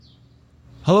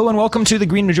Hello and welcome to the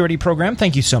Green Majority program.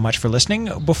 Thank you so much for listening.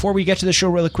 Before we get to the show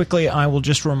really quickly, I will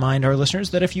just remind our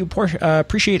listeners that if you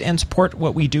appreciate and support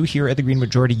what we do here at the Green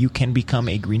Majority, you can become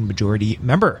a Green Majority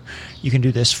member. You can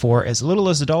do this for as little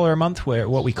as $1 a month, where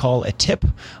what we call a tip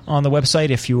on the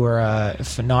website. If you are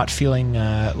not feeling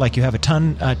like you have a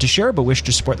ton to share but wish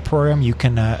to support the program, you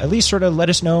can at least sort of let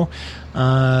us know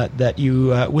that you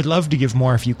would love to give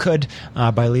more if you could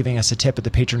by leaving us a tip at the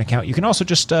Patreon account. You can also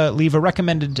just leave a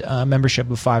recommended membership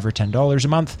of $5 or $10 a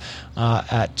month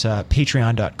at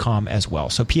patreon.com as well.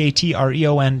 So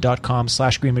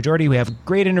patreon.com/Green Majority. We have a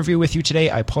great interview with you today.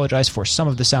 I apologize for some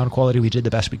of the sound quality. We did the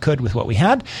best we could with what we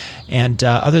had. And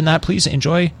other than that, please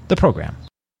enjoy the program.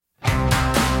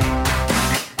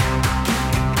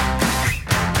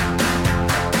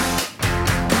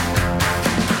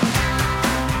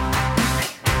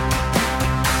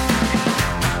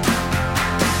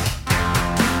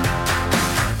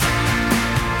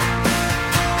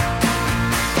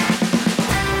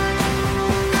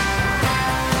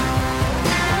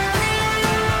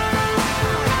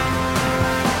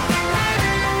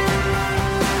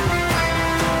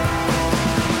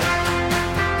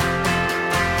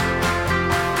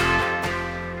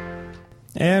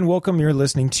 And welcome. You're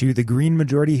listening to the Green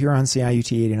Majority here on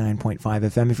CIUT 89.5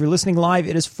 FM. If you're listening live,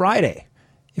 it is Friday.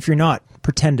 If you're not,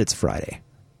 pretend it's Friday.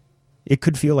 It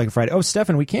could feel like Friday. Oh,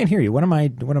 Stefan, we can't hear you. What am I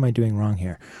doing wrong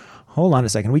here? Hold on a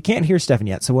second. We can't hear Stefan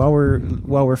yet. So while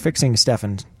we're fixing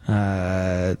Stefan,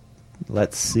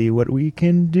 let's see what we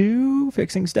can do.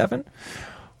 Fixing Stefan.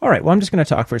 All right, well, I'm just going to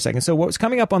talk for a second. So what was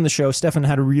coming up on the show, Stefan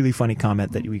had a really funny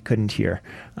comment that we couldn't hear.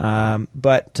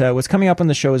 But what's coming up on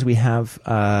the show is we have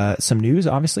some news,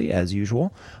 obviously, as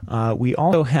usual. We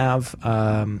also have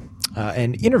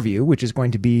an interview, which is going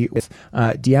to be with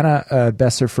Deanna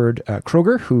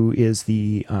Besserford-Kroger, who is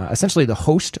the essentially the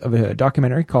host of a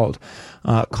documentary called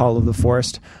Call of the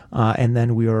Forest. And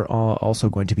then we are also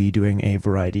going to be doing a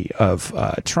variety of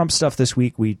Trump stuff this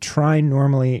week. We try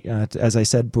normally, as I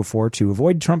said before, to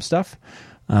avoid Trump stuff.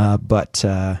 But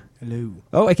hello.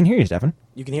 Oh, I can hear you, Stefan.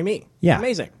 You can hear me? Yeah.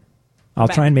 Amazing. I'll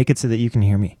try and make it so that you can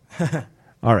hear me.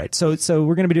 All right, so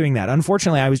we're going to be doing that.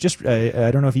 Unfortunately, I was just I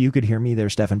don't know if you could hear me there,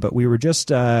 Stefan, but we were just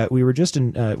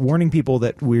warning people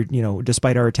that we're,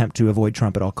 despite our attempt to avoid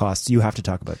Trump at all costs, you have to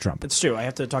talk about Trump. It's true. I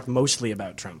have to talk mostly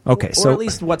about Trump. Okay, or at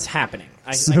least what's happening.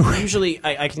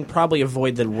 I can probably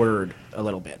avoid the word a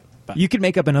little bit. But. You could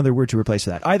make up another word to replace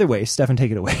that. Either way, Stefan,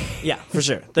 take it away. Yeah, for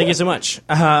sure. Thank you so much.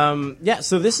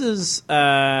 So this is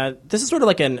sort of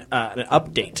like an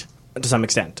update. To some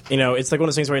extent, it's like one of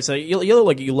those things where it's like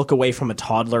you look away from a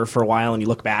toddler for a while and you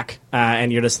look back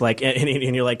and you're just like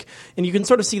and you're like, and you can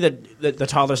sort of see that the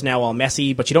toddler's now all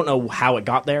messy, but you don't know how it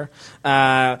got there.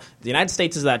 The United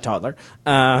States is that toddler,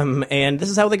 and this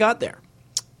is how they got there.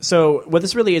 So what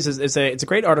this really is it's a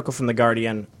great article from The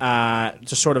Guardian,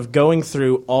 just sort of going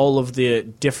through all of the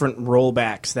different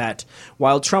rollbacks that,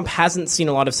 while Trump hasn't seen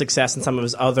a lot of success in some of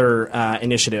his other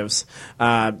initiatives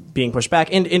being pushed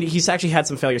back, and he's actually had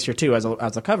some failures here too, as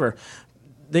I'll cover,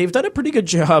 they've done a pretty good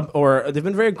job, or they've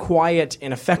been very quiet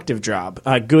and effective job.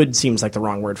 Good seems like the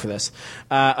wrong word for this,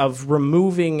 of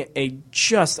removing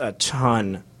just a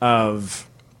ton of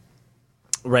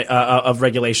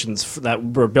regulations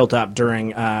that were built up during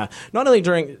largely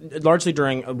during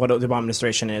what the Obama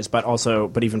administration is, but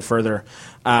even further,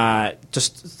 it's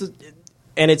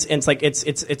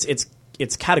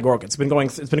categorical. It's been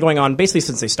going on basically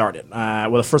since they started.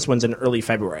 The first one's in early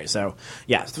February. So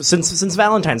yeah, since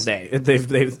Valentine's Day,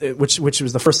 which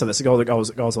was the first of this. It goes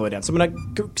all the way down. So I'm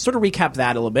going to sort of recap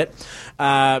that a little bit,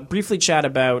 briefly chat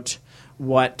about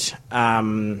what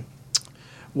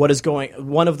is going.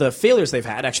 One of the failures they've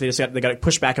had, actually, they got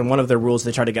pushed back on one of their rules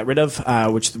they tried to get rid of,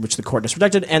 which the court just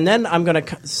rejected. And then I'm going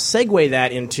to segue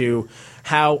that into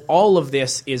how all of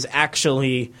this is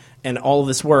actually, and all of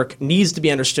this work needs to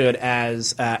be understood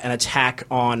as an attack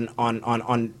on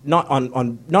not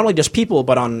only just people,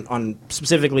 but on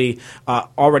specifically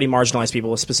already marginalized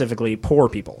people, specifically poor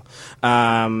people.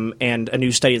 And a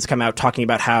new study has come out talking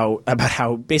about how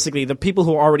basically the people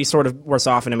who are already sort of worse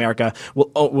off in America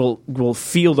will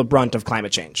feel the brunt of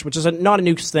climate change, which is not a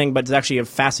new thing, but it's actually a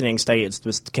fascinating study. It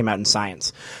just came out in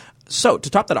Science. So to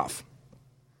top that off,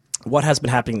 what has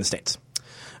been happening in the States?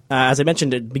 As I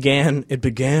mentioned, it began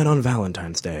on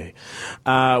Valentine's Day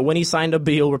when he signed a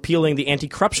bill repealing the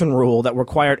anti-corruption rule that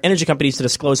required energy companies to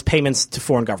disclose payments to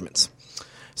foreign governments.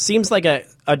 seems like a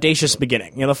audacious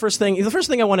beginning. The first thing you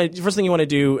want to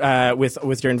do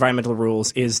with your environmental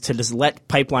rules is to just let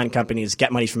pipeline companies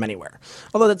get money from anywhere.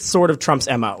 Although that's sort of Trump's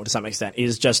MO to some extent,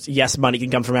 is just, yes, money can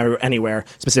come from anywhere,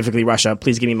 specifically Russia.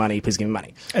 Please give me money. Please give me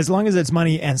money. As long as it's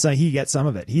money and so he gets some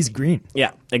of it, he's green.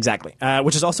 Yeah, exactly.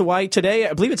 Which is also why today,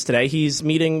 I believe it's today, he's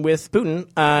meeting with Putin,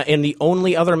 and the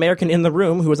only other American in the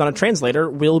room who is on a translator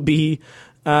will be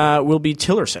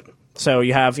Tillerson. So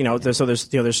you have,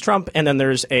 there's Trump, and then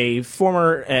there's a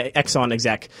former Exxon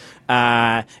exec,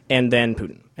 and then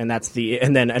Putin, and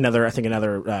then another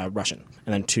Russian,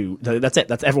 and then two. That's it.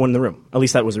 That's everyone in the room. At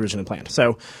least that was originally planned.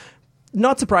 So,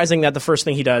 not surprising that the first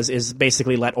thing he does is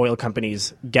basically let oil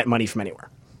companies get money from anywhere.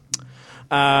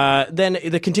 Then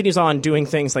it continues on doing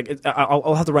things like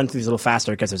I'll have to run through these a little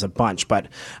faster because there's a bunch. But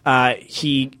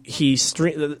he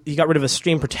got rid of a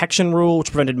stream protection rule,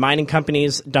 which prevented mining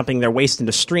companies dumping their waste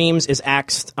into streams, is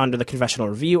axed under the Congressional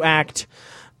Review Act.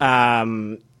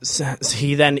 So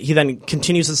he then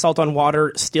continues the assault on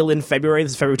water still in February.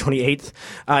 This is February 28th.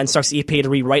 Instructs EPA to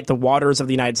rewrite the Waters of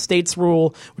the United States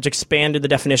rule, which expanded the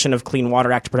definition of Clean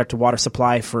Water Act to protect a water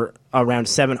supply for around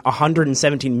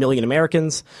 117 million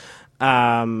Americans.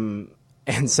 And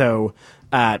so,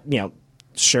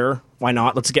 sure, why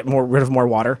not? Let's get rid of more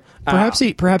water.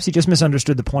 Perhaps he just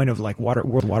misunderstood the point of like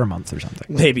World Water Month or something.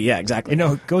 Maybe, yeah, exactly.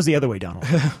 It goes the other way, Donald.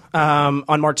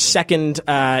 On March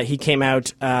 2nd, he came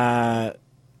out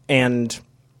and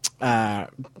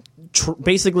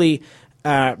basically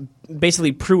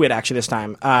Pruitt actually this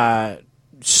time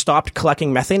stopped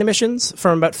collecting methane emissions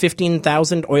from about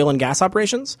 15,000 oil and gas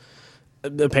operations.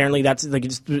 Apparently, that's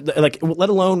let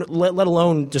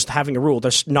alone just having a rule,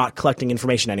 just not collecting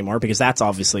information anymore, because that's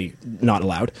obviously not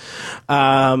allowed.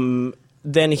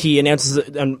 Then he announces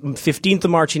on 15th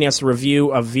of March, he announced a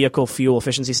review of vehicle fuel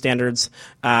efficiency standards.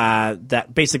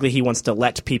 That basically he wants to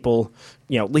let people,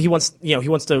 he wants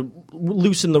to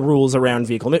loosen the rules around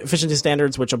vehicle efficiency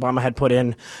standards, which Obama had put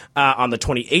in on the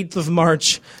 28th of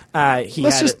March.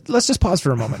 Let's just pause for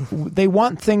a moment. They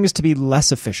want things to be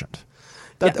less efficient.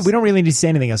 Yes. We don't really need to say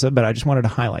anything else, but I just wanted to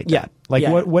highlight that.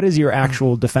 What is your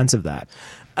actual defense of that?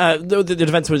 The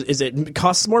defense is it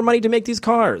costs more money to make these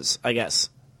cars, I guess.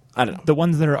 I don't know. The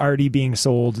ones that are already being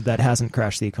sold that hasn't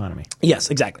crashed the economy. Yes,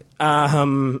 exactly.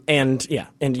 You're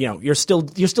still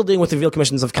dealing with the vehicle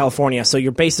commissions of California, so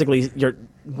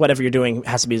whatever you're doing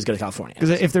has to be as good as California.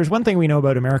 Because if there's one thing we know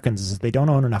about Americans is they don't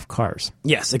own enough cars.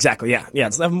 Yes, exactly. Yeah.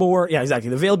 It's more. Yeah, exactly.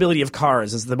 The availability of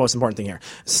cars is the most important thing here.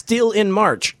 Still in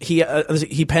March, he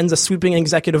pens a sweeping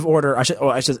executive order.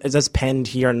 It says penned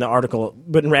here in the article,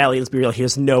 but in reality, let's be real.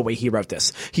 There's no way he wrote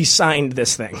this. He signed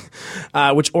this thing,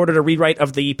 which ordered a rewrite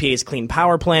of the EPA's Clean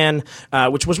Power Plan,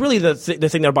 which was really the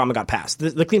thing that Obama got passed.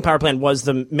 The Clean Power Plan was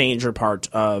the major part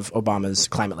of Obama's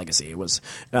climate legacy. It was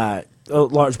a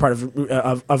large part of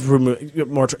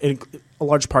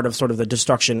sort of the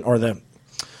destruction or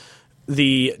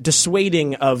the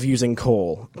dissuading of using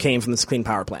coal came from this Clean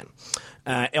Power Plan.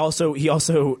 He also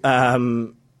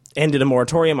ended a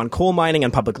moratorium on coal mining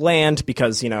on public land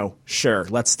because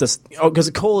because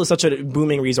coal is such a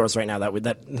booming resource right now that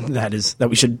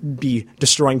we should be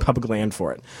destroying public land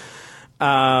for it.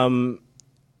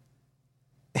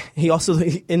 He also,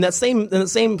 in that same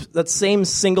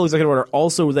single executive order,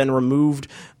 also then removed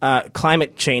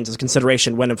climate change as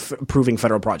consideration when approving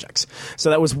federal projects. So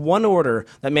that was one order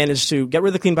that managed to get rid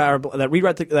of the Clean Power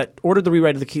that ordered the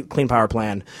rewrite of the Clean Power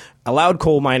Plan, allowed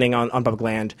coal mining on public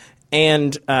land,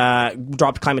 and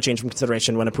dropped climate change from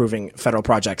consideration when approving federal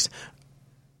projects.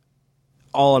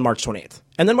 All on March 28th,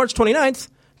 and then March 29th.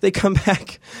 They come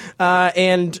back,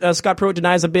 and Scott Pruitt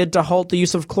denies a bid to halt the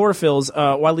use of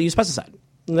chlorophylls while they use pesticide.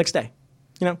 The next day,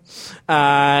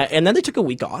 and then they took a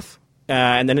week off,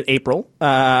 and then in April,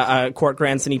 a court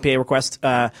grants an EPA request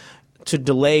to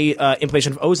delay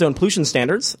implementation of ozone pollution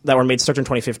standards that were made stricter in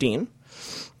 2015.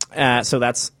 So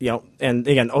that's and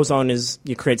again, ozone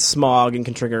creates smog and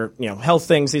can trigger health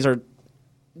things. These are,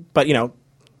 but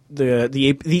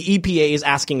the EPA is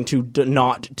asking to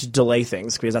not to delay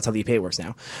things because that's how the EPA works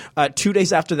now. 2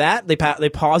 days after that, they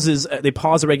pause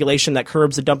a regulation that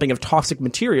curbs the dumping of toxic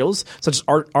materials such as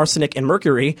arsenic and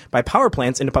mercury by power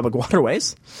plants into public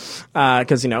waterways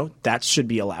because that should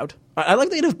be allowed. I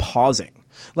like the idea of pausing.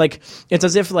 Like it's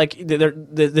as if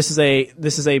this is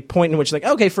a point in which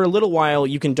okay, for a little while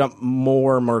you can dump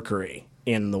more mercury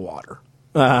in the water.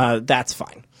 That's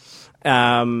fine.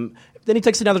 Then he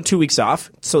takes another 2 weeks off.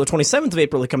 So the 27th of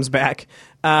April, he comes back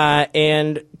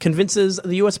and convinces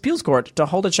the U.S. Appeals Court to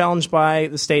hold a challenge by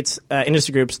the state's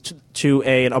industry groups to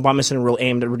an Obama rule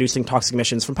aimed at reducing toxic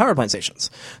emissions from power plant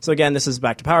stations. So again, this is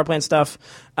back to power plant stuff.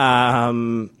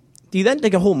 you then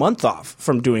take a whole month off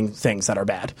from doing things that are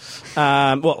bad.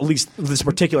 Well, at least this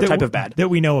particular type of bad that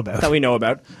we know about.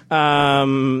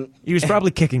 He was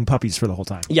probably kicking puppies for the whole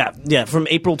time. Yeah, from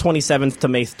April 27th to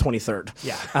May 23rd.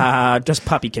 Yeah. Just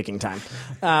puppy kicking time.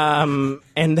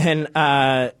 And then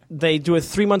they do a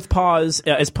 3-month pause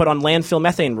is put on landfill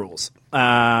methane rules.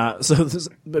 Because,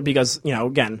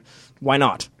 again, why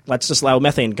not? Let's just allow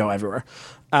methane to go everywhere.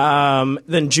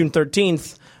 Then June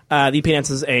 13th, the EPA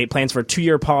announces plans for a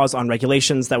 2-year pause on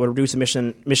regulations that would reduce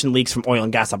emission leaks from oil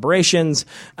and gas operations.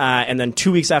 And then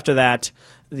 2 weeks after that,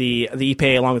 the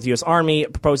EPA, along with the U.S. Army,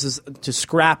 proposes to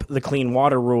scrap the Clean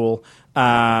Water Rule,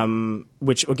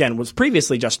 which, again, was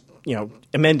previously just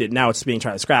amended. Now it's being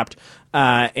tried to scrapped,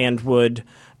 and would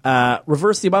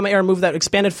reverse the Obama era move that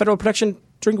expanded federal protection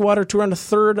drinking water to around a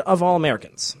third of all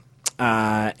Americans.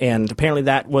 And apparently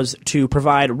that was to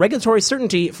provide regulatory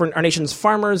certainty for our nation's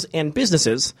farmers and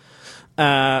businesses.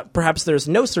 Perhaps there's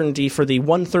no certainty for the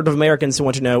 1/3 of Americans who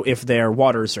want to know if their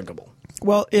water is drinkable.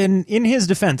 Well, in his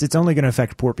defense, it's only going to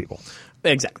affect poor people.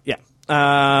 Exactly, yeah.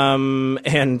 Well,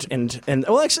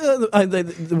 actually,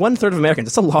 the 1/3 of Americans,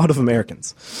 that's a lot of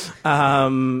Americans.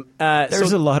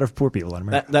 There's a lot of poor people in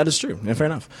America. That is true. Yeah, fair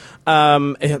enough.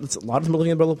 It's a lot of them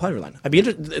living in the below poverty line. They'd be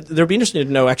interesting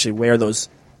to know actually where those,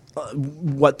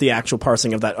 what the actual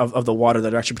parsing of that of the water that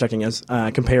they're actually protecting is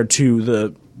compared to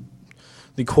the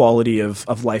quality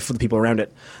of life for the people around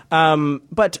it.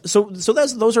 But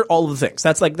those are all of the things.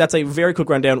 That's a very quick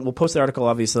rundown. We'll post the article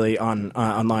obviously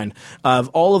online of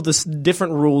all of the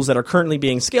different rules that are currently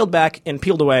being scaled back and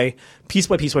peeled away piece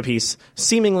by piece by piece,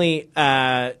 seemingly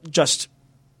there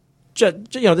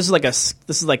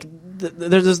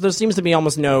seems to be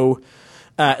almost no.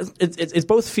 It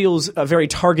both feels very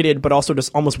targeted, but also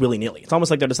just almost willy-nilly. It's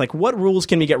almost like they're just like, what rules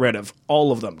can we get rid of?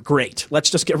 All of them. Great. Let's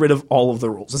just get rid of all of the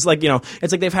rules. It's like,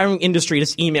 they've having industry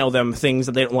just email them things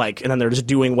that they don't like, and then they're just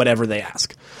doing whatever they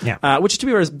ask. Yeah. Which, to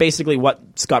be fair, is basically what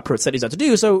Scott Pruitt said he's out to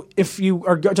do. So if you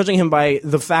are judging him by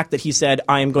the fact that he said,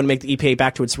 I am going to make the EPA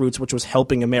back to its roots, which was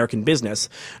helping American business,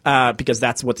 because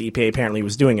that's what the EPA apparently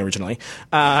was doing originally,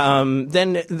 then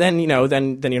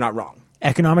you're not wrong.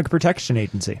 Economic Protection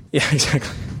Agency. Yeah, exactly.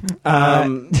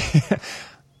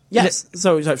 Yes.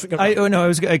 So, is this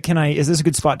a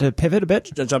good spot to pivot a bit?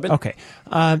 Jump in. Okay.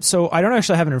 So I don't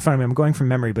actually have it in front of me. I'm going from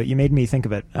memory, but you made me think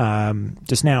of it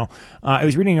just now. I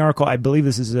was reading an article. I believe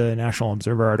this is a National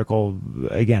Observer article.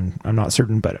 Again, I'm not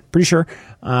certain, but pretty sure.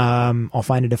 I'll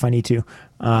find it if I need to.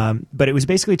 But it was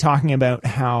basically talking about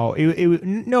how it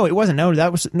wasn't.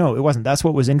 It wasn't. That's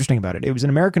what was interesting about it. It was an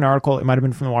American article. It might have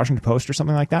been from the Washington Post or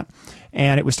something like that.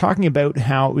 And it was talking about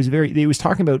how it was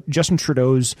talking about Justin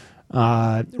Trudeau's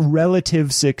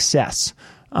relative success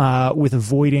with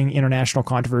avoiding international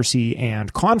controversy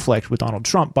and conflict with Donald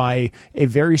Trump by a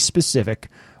very specific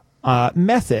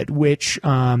method, which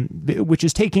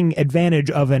is taking advantage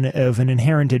of an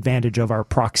inherent advantage of our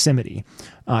proximity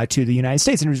to the United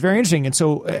States. And it was very interesting. And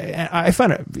so I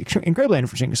found it incredibly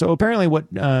interesting. So apparently what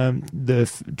the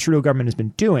Trudeau government has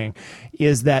been doing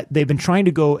is that they've been trying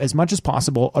to go as much as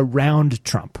possible around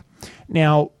Trump.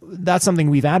 Now, that's something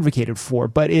we've advocated for,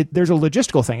 but there's a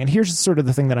logistical thing. And here's sort of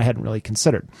the thing that I hadn't really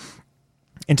considered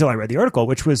until I read the article,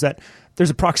 which was that there's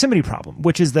a proximity problem,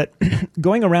 which is that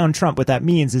going around Trump, what that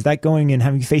means is that going and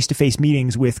having face-to-face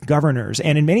meetings with governors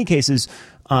and in many cases,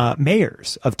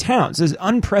 mayors of towns is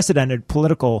unprecedented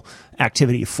political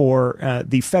activity for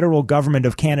the federal government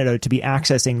of Canada to be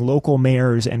accessing local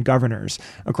mayors and governors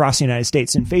across the United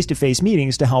States in face-to-face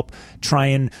meetings to help try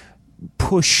and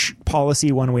push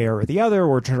policy one way or the other,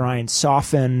 or to try and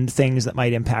soften things that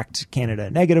might impact Canada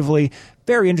negatively.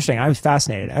 Very interesting. I was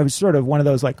fascinated. I was sort of one of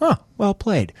those like, oh, well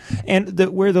played. And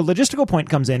where the logistical point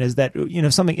comes in is that,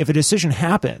 if a decision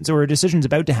happens or a decision's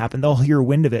about to happen, they'll hear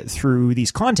wind of it through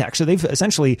these contacts. So they've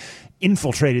essentially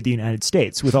infiltrated the United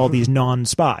States with all these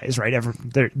non-spies, right?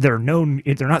 They're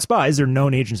not spies, they're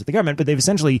known agents of the government, but they've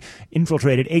essentially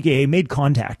infiltrated, aka made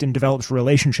contact and developed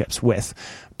relationships with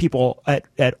people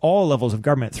at all levels of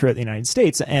government throughout the United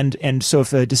States. And so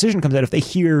if a decision comes out, if they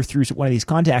hear through one of these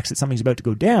contacts that something's about to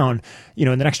go down,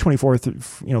 in the next 24,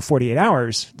 48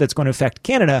 hours, that's going to affect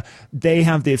Canada,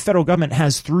 the federal government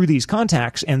has through these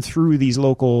contacts and through these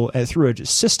local, through a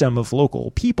system of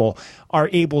local people are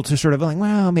able to sort of like,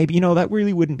 well, maybe, that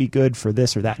really wouldn't be good for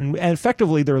this or that. And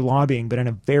effectively they're lobbying, but in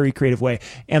a very creative way.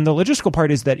 And the logistical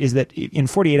part is that in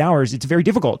 48 hours, it's very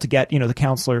difficult to get, the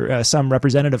counselor, some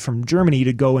representative from Germany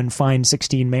to go and find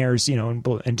 16 mayors, and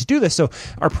to do this. So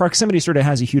our proximity sort of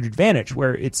has a huge advantage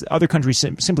where other countries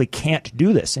simply can't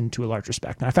do this to a large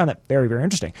respect. And I found that very, very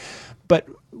interesting. But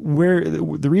where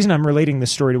the reason I'm relating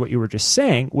this story to what you were just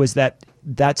saying was that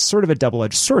that's sort of a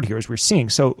double-edged sword here, as we're seeing.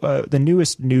 So the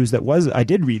newest news I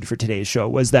did read for today's show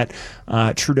was that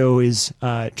Trudeau is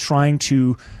trying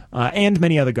to, and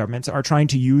many other governments are trying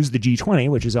to use the G20,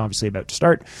 which is obviously about to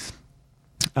start,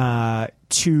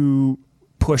 to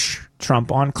push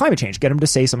Trump on climate change, get him to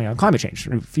say something on climate change.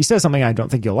 If he says something, I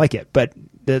don't think you'll like it, but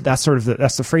that's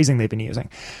that's the phrasing they've been using.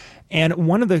 And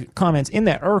one of the comments in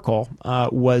that article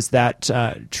was that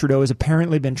Trudeau has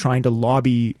apparently been trying to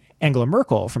lobby Angela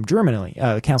Merkel from Germany,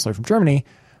 the chancellor from Germany,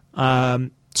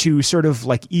 to sort of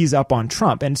like ease up on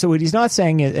Trump. And so what he's not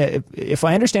saying, if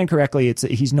I understand correctly,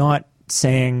 he's not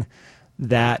saying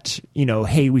that,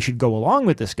 hey, we should go along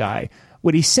with this guy.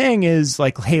 What he's saying is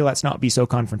like, hey, let's not be so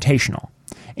confrontational.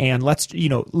 And let's,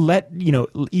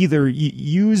 either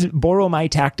borrow my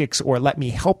tactics or let me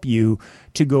help you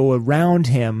to go around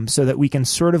him so that we can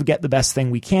sort of get the best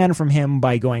thing we can from him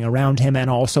by going around him and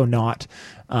also not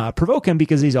provoke him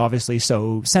because he's obviously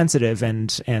so sensitive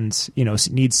and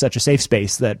needs such a safe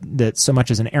space that so much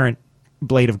as an errant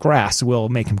blade of grass will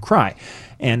make him cry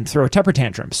and throw a temper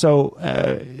tantrum. So,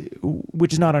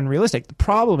 which is not unrealistic. The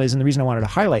problem is, and the reason I wanted to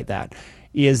highlight that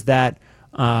is that,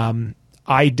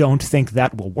 I don't think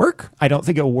that will work. I don't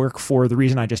think it will work for the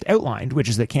reason I just outlined, which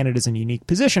is that Canada's in a unique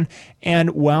position. And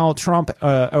while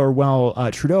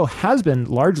Trudeau has been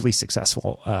largely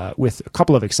successful, with a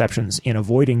couple of exceptions in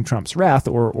avoiding Trump's wrath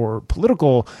or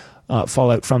political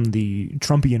fallout from the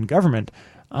Trumpian government,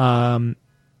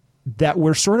 that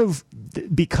we're sort of,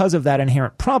 because of that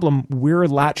inherent problem, we're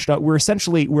latched up.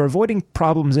 We're avoiding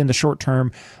problems in the short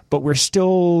term, but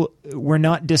we're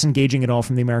not disengaging at all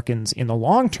from the Americans in the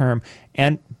long term.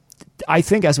 And I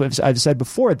think, as I've said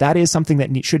before, that is something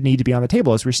that should need to be on the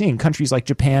table. As we're seeing, countries like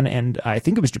Japan and I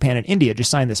think it was Japan and India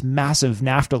just signed this massive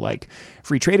NAFTA-like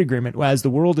free trade agreement, as the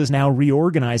world is now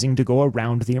reorganizing to go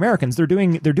around the Americans. They're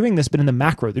doing this, but in the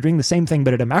macro. They're doing the same thing,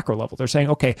 but at a macro level. They're saying,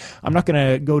 okay, I'm not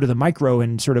going to go to the micro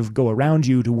and sort of go around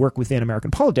you to work within American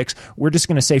politics. We're just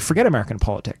going to say, forget American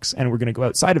politics, and we're going to go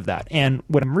outside of that. And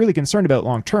what I'm really concerned about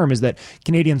long term is that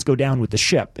Canadians go down with the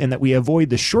ship and that we avoid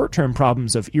the short-term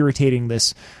problems of irritating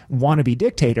this wannabe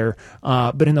dictator,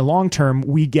 but in the long term,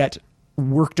 we get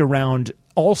worked around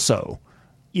also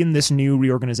in this new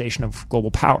reorganization of global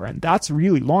power. And that's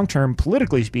really long-term,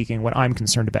 politically speaking, what I'm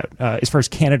concerned about as far as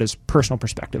Canada's personal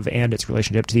perspective and its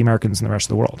relationship to the Americans and the rest of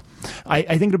the world. I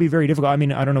think it'll be very difficult. I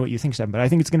mean, I don't know what you think, Stephen, but I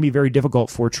think it's going to be very difficult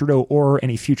for Trudeau or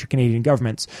any future Canadian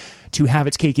governments to have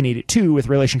its cake and eat it too with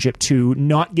relationship to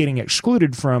not getting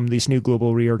excluded from this new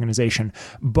global reorganization,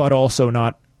 but also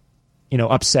not,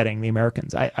 upsetting the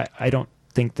Americans. I don't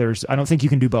think you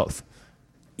can do both.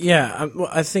 Yeah,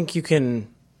 I think you can,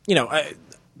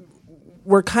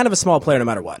 we're kind of a small player no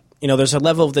matter what. There's a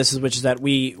level of this which is that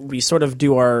we sort of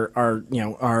do our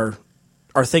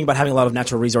thing about having a lot of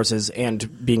natural resources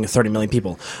and being 30 million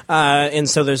people. And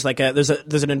so there's like there's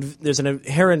an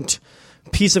inherent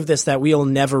piece of this that will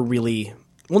never really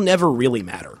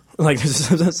matter. Like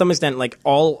to some extent, like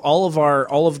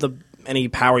all of the any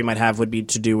power we might have would be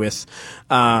to do with,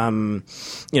 connecting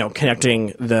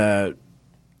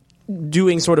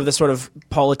doing sort of this sort of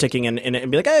politicking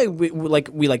and be like, hey, we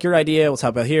like your idea. Let's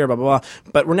help out here, blah, blah, blah.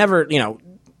 But we're never,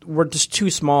 we're just too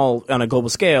small on a global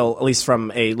scale, at least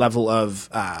from a level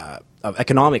of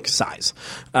economic size,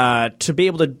 to be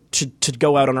able to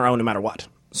go out on our own no matter what.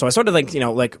 So I sort of think,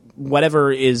 like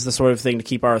whatever is the sort of thing to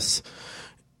keep us,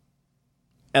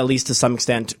 at least to some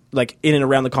extent, like in and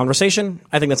around the conversation,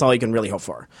 I think that's all you can really hope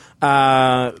for.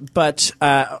 So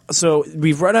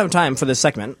we've run out of time for this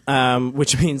segment,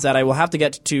 which means that I will have to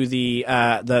get to the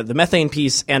methane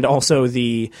piece and also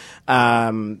the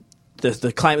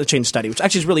climate change study, which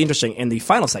actually is really interesting in the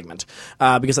final segment,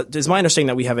 because it's my understanding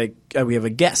that we have a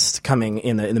guest coming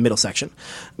in the middle section,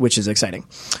 which is exciting.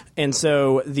 And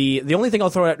so the only thing I'll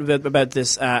throw out about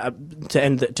this to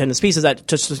end this piece is that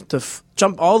just to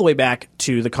jump all the way back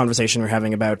to the conversation we're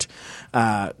having about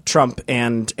Trump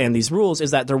and these rules,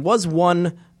 is that there was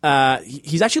one.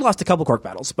 He's actually lost a couple court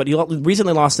battles, but he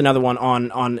recently lost another one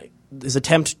on his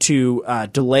attempt to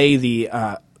delay the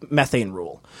methane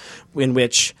rule, in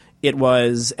which it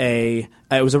was a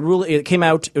rule. It came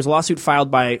out. It was a lawsuit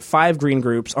filed by 5 green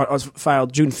groups, or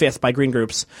filed June 5th by green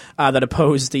groups that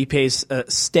opposed the EPA's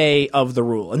stay of the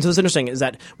rule. And so what's interesting is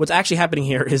that what's actually happening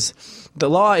here is the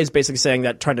law is basically saying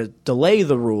that trying to delay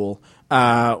the rule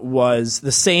was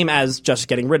the same as just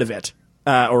getting rid of it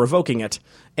or revoking it.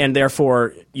 And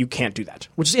therefore, you can't do that,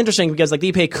 which is interesting because like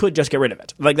the EPA could just get rid of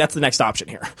it. Like that's the next option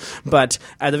here. But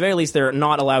at the very least, they're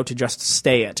not allowed to just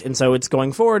stay it. And so it's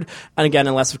going forward. And again,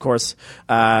 unless, of course,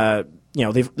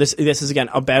 this is again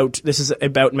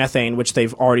about methane, which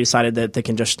they've already decided that they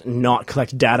can just not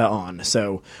collect data on.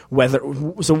 So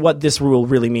what this rule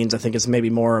really means, I think, is maybe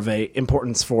more of a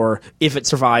importance for if it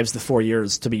survives the 4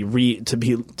 years to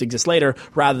exist later,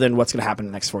 rather than what's going to happen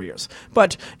in the next 4 years.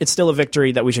 But it's still a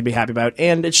victory that we should be happy about,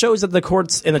 and it shows that the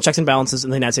courts and the checks and balances in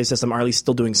the United States system are at least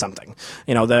still doing something.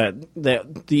 The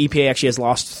EPA actually has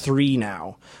lost 3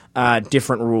 now.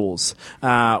 Different rules.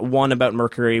 One about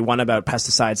mercury, one about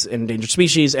pesticides in endangered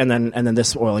species, and then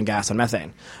this oil and gas and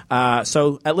methane.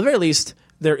 So at the very least,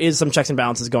 there is some checks and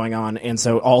balances going on, and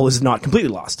so all is not completely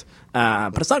lost.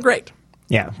 But it's not great.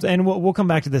 Yeah, and we'll come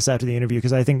back to this after the interview,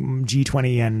 because I think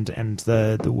G20 and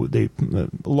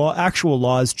the actual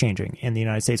laws changing in the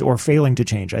United States, or failing to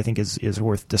change, I think is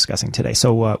worth discussing today.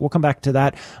 So we'll come back to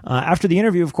that after the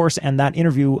interview, of course, and that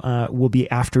interview will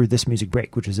be after this music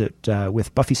break, which is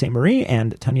with Buffy Sainte-Marie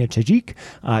and Tanya Tajik.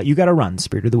 You Gotta Run,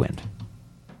 Spirit of the Wind.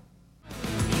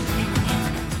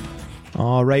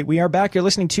 All right, we are back. You're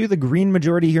listening to The Green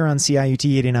Majority here on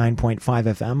CIUT 89.5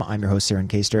 FM. I'm your host, Saren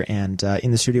Kaster, and in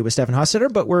the studio with Stefan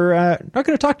Hostetter, but we're not going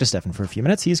to talk to Stefan for a few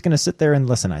minutes. He's going to sit there and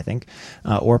listen, I think,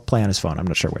 or play on his phone. I'm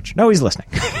not sure which. No, he's listening.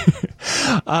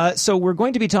 So we're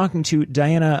going to be talking to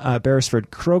Diana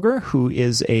Beresford-Kroeger, who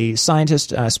is a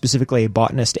scientist, specifically a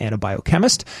botanist and a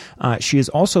biochemist. She is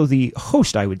also the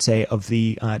host, I would say, of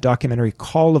the documentary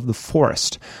Call of the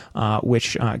Forest,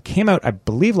 which came out, I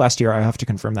believe, last year. I have to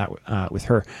confirm that with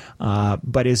her,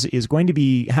 but is going to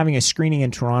be having a screening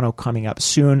in Toronto coming up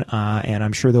soon, and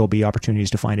I'm sure there will be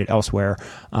opportunities to find it elsewhere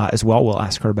as well. We'll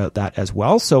ask her about that as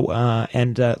well. So,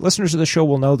 and listeners of the show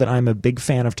will know that I'm a big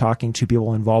fan of talking to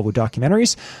people involved with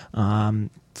documentaries.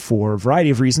 For a variety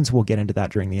of reasons. We'll get into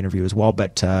that during the interview as well.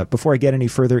 But before I get any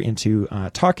further into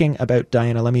talking about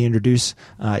Diana, let me introduce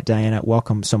Diana.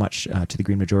 Welcome so much to the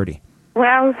Green Majority.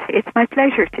 Well, it's my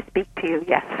pleasure to speak to you,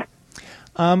 yes.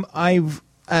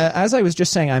 As I was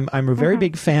just saying, I'm a very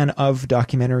big fan of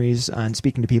documentaries and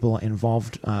speaking to people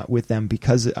involved with them,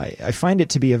 because I find it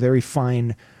to be a very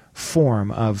fine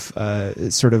form of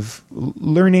sort of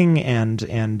learning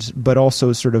and but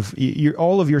also sort of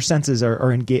all of your senses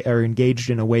are engaged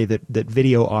in a way that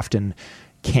video often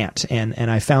can't, and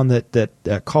I found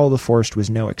that Call of the Forest was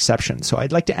no exception. So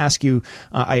I'd like to ask you,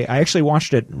 I actually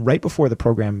watched it right before the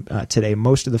program today.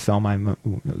 Most of the film, I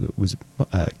was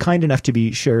kind enough to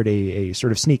be shared a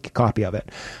sort of sneak copy of it,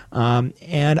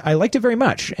 and I liked it very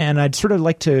much. And I'd sort of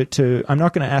like to I'm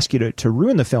not going to ask you to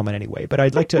ruin the film in any way, but I'm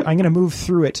going to move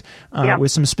through it with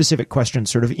some specific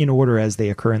questions, sort of in order as they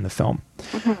occur in the film.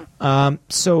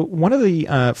 So one of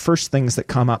the first things that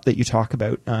come up that you talk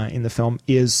about in the film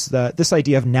is this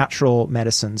idea of natural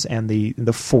medicines and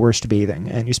the forest bathing,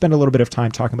 and you spend a little bit of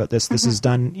time talking about this. This is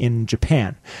done in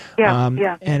Japan.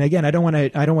 And again, I don't want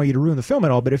you to ruin the film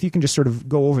at all, but if you can just sort of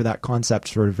go over that concept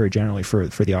sort of very generally for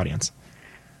the audience.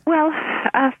 Well,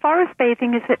 forest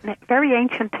bathing is a very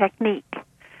ancient technique.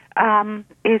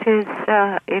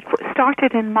 It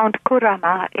started in Mount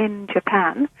Kurama in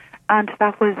Japan, and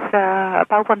that was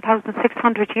about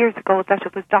 1,600 years ago that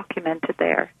it was documented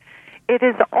there. It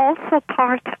is also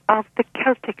part of the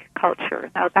Celtic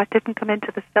culture. Now, that didn't come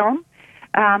into the film.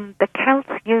 The Celts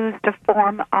used a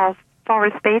form of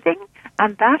forest bathing,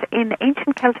 and that in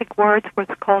ancient Celtic words was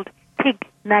called Tig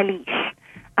Naileach,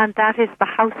 and that is the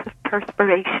house of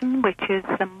perspiration, which is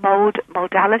the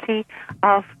modality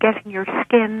of getting your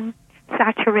skin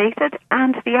saturated.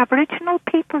 And the Aboriginal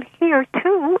people here,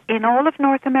 too, in all of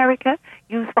North America,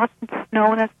 use what's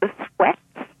known as the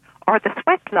sweats or the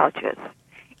sweat lodges.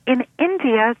 In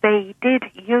India, they did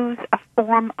use a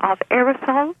form of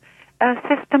aerosol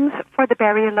systems for the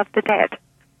burial of the dead.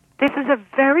 This is a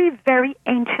very, very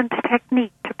ancient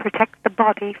technique to protect the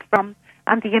body from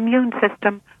and the immune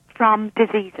system from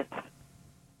diseases.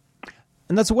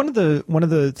 And that's one of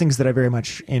the things that I very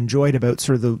much enjoyed about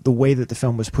sort of the way that the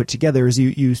film was put together is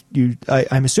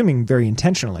I'm assuming very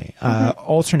intentionally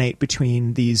alternate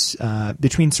between these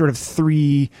between sort of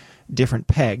three different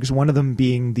pegs, one of them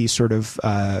being the sort of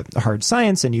hard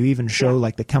science, and you even show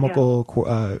like the chemical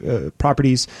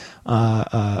properties,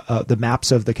 the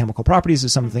maps of the chemical properties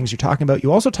of some of the things you're talking about.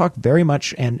 You also talk very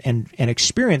much and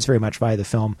experience very much via the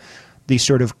film the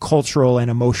sort of cultural and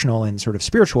emotional and sort of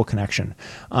spiritual connection.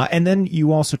 And then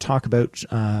you also talk about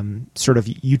sort of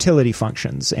utility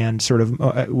functions and sort of,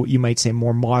 you might say,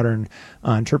 more modern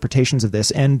interpretations of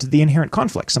this and the inherent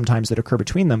conflicts sometimes that occur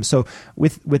between them. So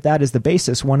with that as the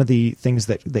basis, one of the things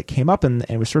that came up, and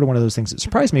it was sort of one of those things that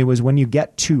surprised me, was when you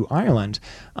get to Ireland,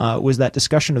 was that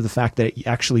discussion of the fact that it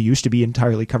actually used to be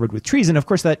entirely covered with trees. And of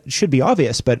course, that should be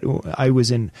obvious, but I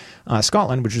was in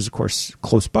Scotland, which is, of course,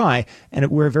 close by, and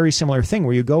we're a very similar similar thing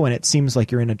where you go and it seems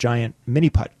like you're in a giant mini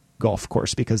putt golf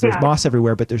course because there's moss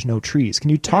everywhere, but there's no trees. Can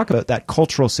you talk about that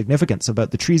cultural significance, about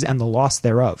the trees and the loss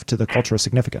thereof to the cultural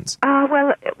significance?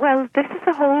 Well, this is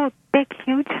a whole big,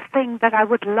 huge thing that I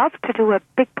would love to do a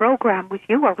big program with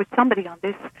you or with somebody on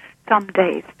this some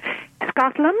days.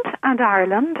 Scotland and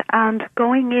Ireland, and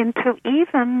going into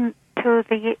even to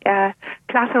the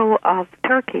plateau of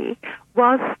Turkey,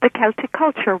 was the Celtic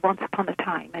culture once upon a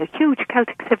time, a huge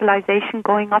Celtic civilization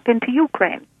going up into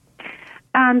Ukraine.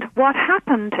 And what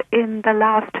happened in the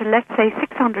last, let's say,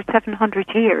 600, 700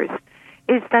 years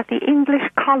is that the English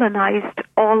colonized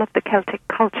all of the Celtic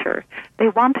culture. They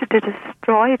wanted to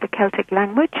destroy the Celtic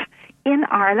language in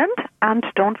Ireland, and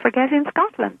don't forget in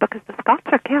Scotland, because the Scots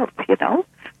are Celts, you know.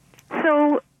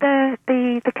 So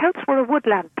the Celts were a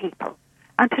woodland people.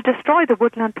 And to destroy the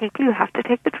woodland people, you have to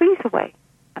take the trees away.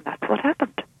 And that's what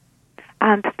happened.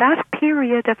 And that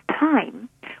period of time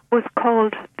was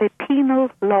called the penal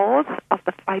laws of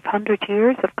the 500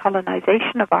 years of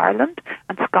colonization of Ireland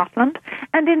and Scotland.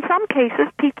 And in some cases,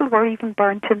 people were even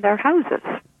burnt in their houses.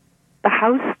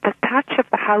 The thatch of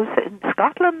the house in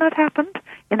Scotland that happened.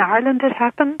 In Ireland it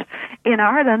happened. In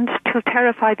Ireland, to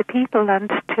terrify the people and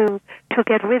to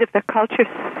get rid of their culture,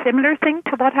 similar thing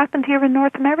to what happened here in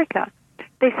North America.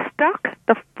 They stuck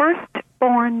the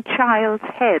firstborn child's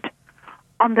head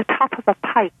on the top of a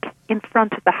pike in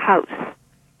front of the house.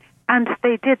 And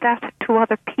they did that to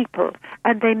other people.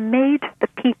 And they made the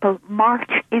people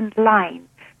march in line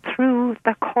through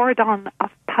the cordon of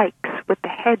pikes with the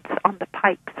heads on the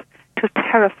pikes to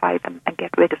terrify them and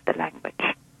get rid of the language.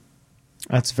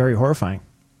 That's very horrifying.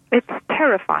 It's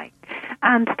terrifying.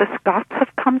 And the Scots have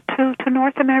come to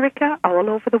North America, all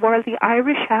over the world. The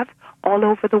Irish have, all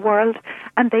over the world.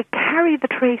 And they carry the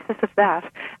traces of that.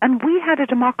 And we had a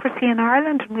democracy in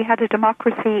Ireland, and we had a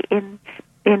democracy in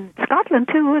Scotland,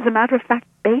 too, as a matter of fact,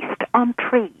 based on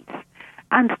trees.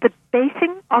 And the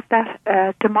basing of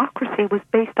that democracy was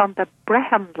based on the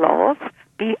Brehon Laws,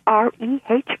 Brehon,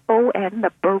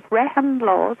 the Brehon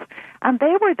Laws. And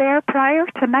they were there prior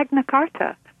to Magna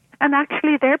Carta. And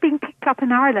actually, they're being picked up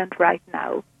in Ireland right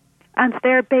now. And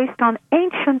they're based on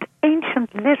ancient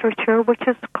literature, which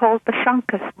is called the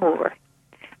Seancas Mór.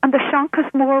 And the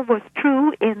Seancas Mór was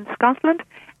true in Scotland,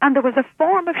 and there was a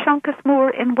form of Seancas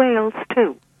Mór in Wales,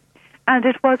 too. And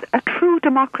it was a true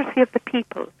democracy of the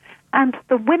people. And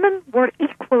the women were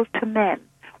equal to men.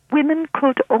 Women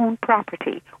could own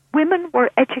property. Women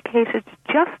were educated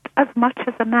just as much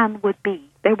as a man would be.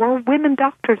 There were women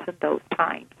doctors in those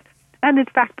times. And in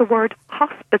fact, the word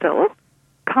hospital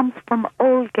comes from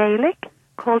Old Gaelic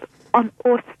called an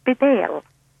ospidale.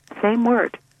 Same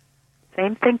word,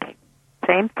 same thinking,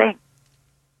 same thing.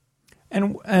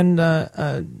 And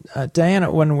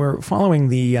Diana, when we're following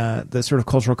the sort of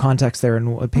cultural context there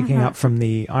and picking up from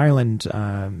the Ireland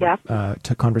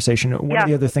to conversation, one of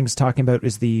the other things talking about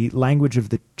is the language of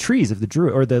the trees of the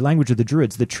Druid, or the language of the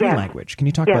Druids, the tree language. Can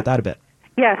you talk about that a bit?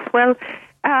 Yes. Well,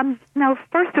 now,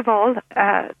 first of all,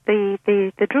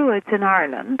 the Druids in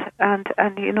Ireland, and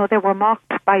you know, they were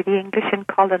mocked by the English in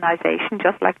colonization,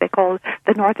 just like they call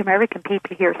the North American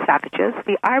people here savages.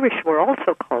 The Irish were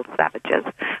also called savages,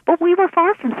 but we were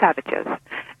far from savages.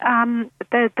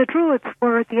 The Druids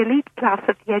were the elite class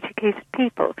of the educated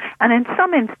people, and in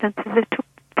some instances it took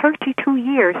 32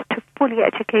 years to fully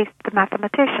educate the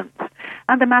mathematicians.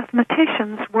 And the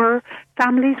mathematicians were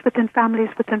families within families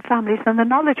within families, and the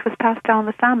knowledge was passed down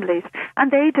the families. And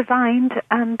they divined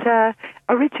and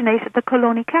originated the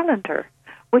Colony calendar,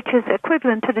 which is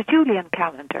equivalent to the Julian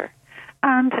calendar.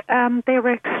 And they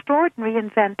were extraordinary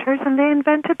inventors, and they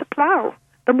invented the plough,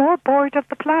 the moorboard of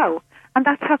the plough. And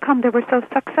that's how come they were so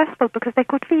successful, because they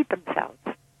could feed themselves.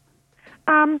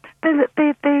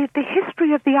 The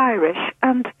history of the Irish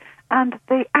and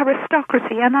the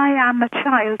aristocracy, and I am a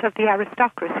child of the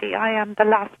aristocracy. I am the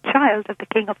last child of the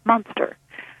King of Munster.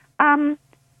 Our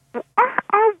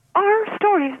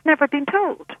story has never been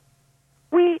told.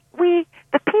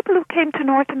 The people who came to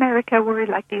North America were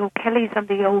like the O'Kellys and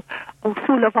the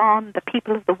O'Sullivan, the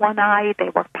people of the one eye. They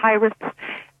were pirates.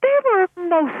 They were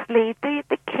mostly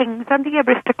the kings and the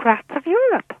aristocrats of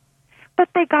Europe. But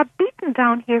they got beaten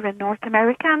down here in North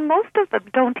America, and most of them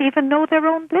don't even know their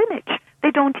own lineage.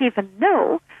 They don't even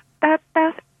know that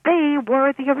they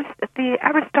were the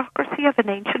aristocracy of an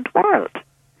ancient world.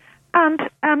 And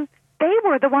they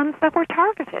were the ones that were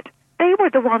targeted. They were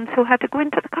the ones who had to go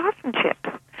into the coffin ships.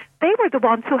 They were the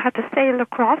ones who had to sail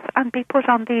across and be put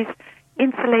on these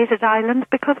insulated islands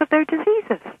because of their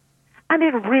diseases. And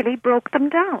it really broke them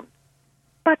down.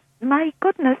 But my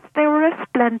goodness, they were a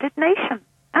splendid nation.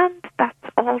 And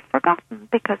that's all forgotten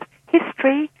because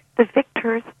history, the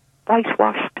victors,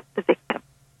 whitewashed the the victim.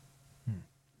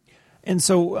 And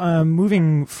so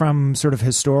moving from sort of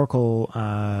historical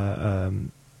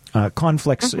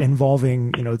conflicts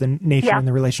involving, the nature and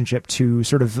the relationship to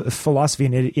sort of philosophy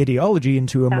and ideology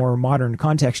into a more modern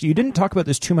context. You didn't talk about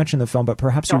this too much in the film, but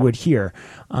perhaps you would here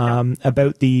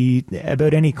about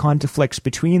any conflicts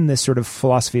between this sort of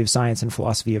philosophy of science and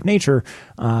philosophy of nature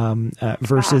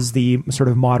versus the sort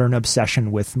of modern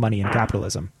obsession with money and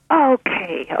capitalism.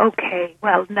 Okay.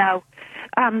 Well, now,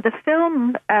 the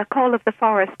film Call of the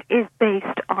Forest is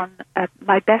based on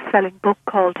my best-selling book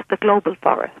called The Global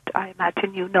Forest. I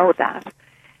imagine you know that.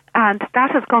 And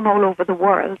that has gone all over the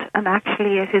world, and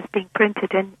actually it is being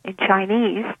printed in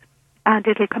Chinese, and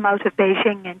it'll come out of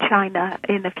Beijing in China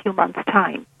in a few months'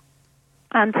 time.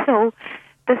 And so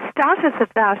the status of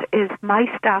that is my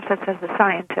status as a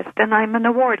scientist, and I'm an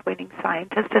award-winning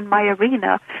scientist, and my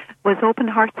arena was open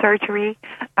heart surgery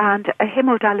and a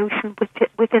hemodilution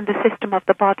within the system of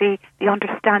the body, the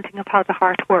understanding of how the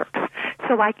heart works.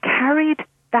 So I carried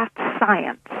that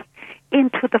science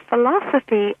into the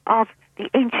philosophy of the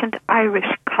ancient Irish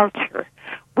culture,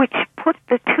 which put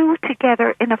the two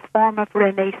together in a form of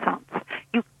Renaissance.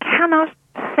 You cannot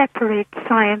separate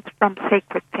science from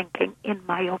sacred thinking, in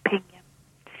my opinion.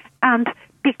 And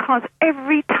because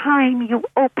every time you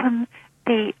open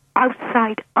the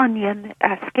outside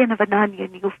skin of an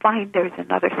onion, you find there's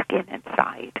another skin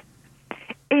inside.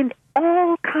 In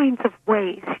all kinds of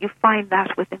ways, you find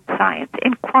that within science,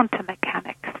 in quantum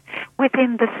mechanics,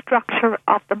 within the structure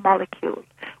of the molecule,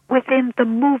 within the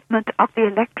movement of the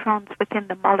electrons within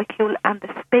the molecule and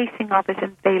the spacing of it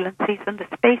in valencies and the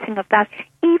spacing of that,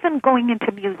 even going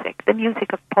into music, the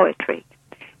music of poetry.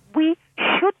 We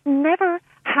should never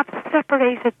have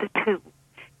separated the two,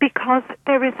 because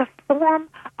there is a form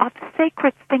of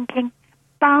sacred thinking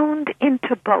bound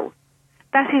into both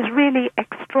that is really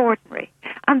extraordinary.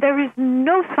 And there is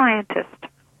no scientist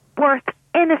worth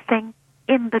anything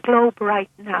in the globe right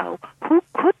now who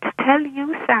could tell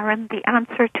you, Sharon, the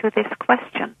answer to this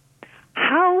question.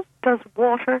 How does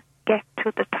water get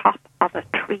to the top of a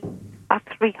tree, a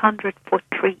 300-foot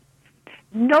tree?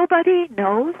 Nobody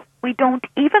knows. We don't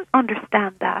even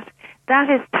understand that. That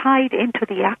is tied into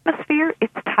the atmosphere.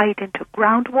 It's tied into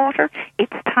groundwater.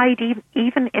 It's tied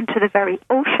even into the very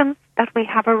ocean that we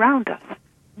have around us.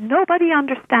 Nobody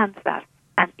understands that.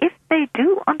 And if they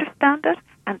do understand it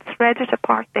and thread it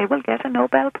apart, they will get a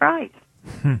Nobel Prize.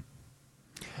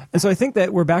 And so I think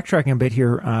that we're backtracking a bit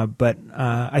here, but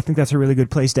I think that's a really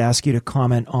good place to ask you to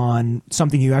comment on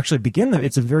something you actually begin.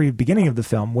 It's the very beginning of the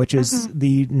film, which is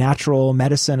the natural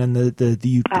medicine and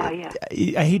the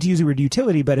I hate to use the word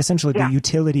utility, but essentially the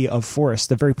utility of forests,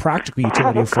 the very practical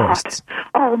utility of forests.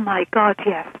 Oh my God,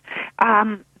 yes.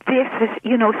 This is,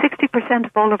 60%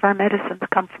 of all of our medicines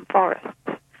come from forests,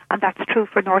 and that's true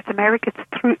for North America. It's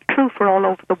true for all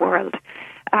over the world.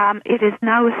 It is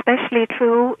now especially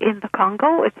true in the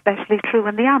Congo, especially true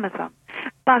in the Amazon.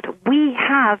 But we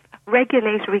have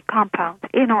regulatory compounds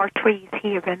in our trees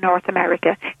here in North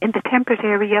America, in the temperate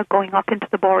area going up into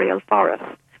the boreal forest.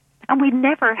 And we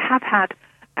never have had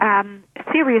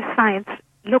serious science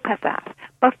look at that.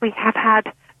 But we have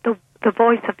had the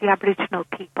voice of the Aboriginal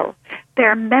people.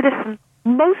 Their medicine,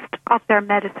 most of their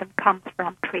medicine comes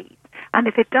from trees. And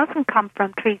if it doesn't come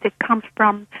from trees, it comes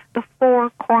from the four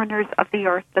corners of the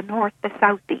earth, the north, the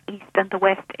south, the east, and the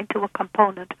west, into a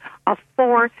component of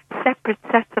four separate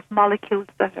sets of molecules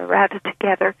that are added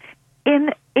together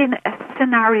in a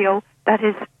scenario that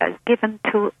is given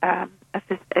to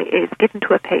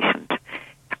a patient.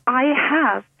 I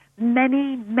have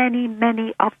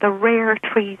many of the rare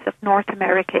trees of North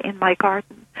America in my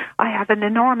garden. I have an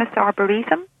enormous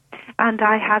arboretum, and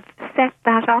I have set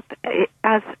that up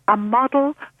as a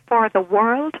model for the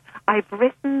world. I've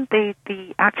written the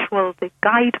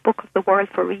guidebook of the world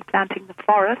for replanting the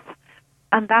forests,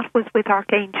 and that was with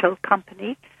Archangel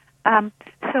Company.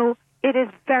 So it is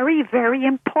very, very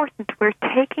important. We're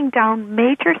taking down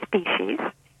major species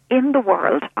in the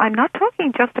world. I'm not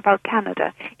talking just about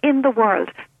Canada, in the world,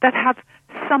 that have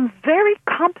some very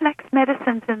complex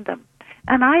medicines in them.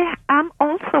 And I am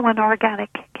also an organic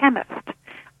chemist.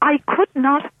 I could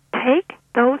not take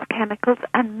those chemicals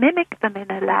and mimic them in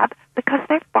a lab because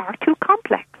they're far too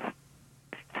complex.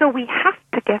 So we have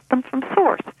to get them from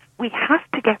source. We have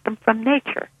to get them from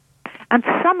nature. And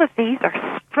some of these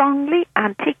are strongly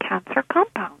anti-cancer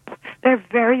compounds. They're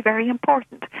very, very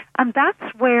important. And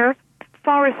that's where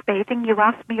forest bathing, you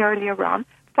asked me earlier on,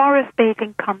 forest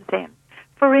bathing comes in.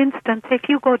 For instance, if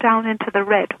you go down into the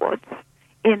redwoods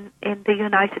in the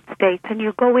United States and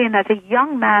you go in as a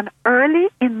young man early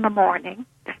in the morning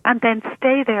and then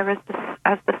stay there as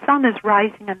the sun is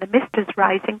rising and the mist is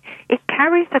rising, it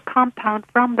carries a compound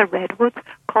from the redwoods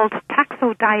called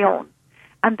taxodione.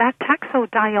 And that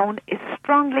taxodione is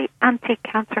strongly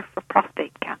anti-cancer for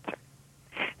prostate cancer.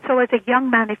 So as a young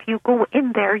man, if you go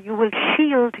in there, you will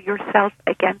shield yourself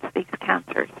against these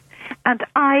cancers. And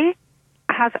I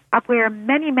wear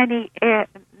many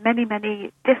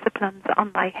disciplines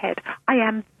on my head. I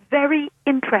am very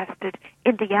interested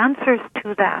in the answers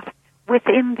to that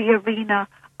within the arena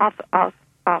of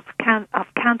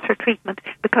cancer treatment,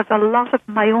 because a lot of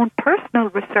my own personal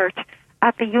research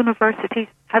at the universities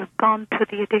has gone to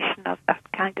the addition of that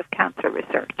kind of cancer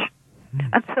research.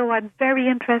 And so I'm very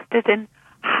interested in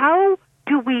how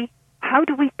do we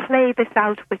play this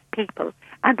out with people.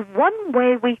 And one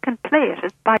way we can play it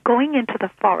is by going into the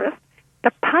forest.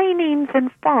 The pinene in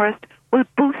forest will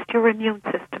boost your immune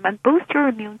system and boost your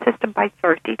immune system by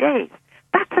 30 days.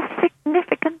 That's a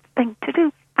significant thing to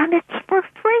do, and it's for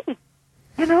free,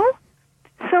 you know?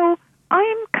 So I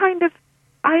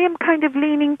am kind of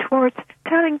leaning towards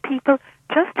telling people,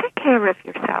 just take care of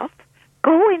yourself,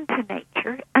 go into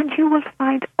nature, and you will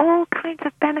find all kinds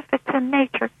of benefits in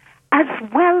nature, as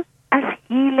well as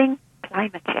healing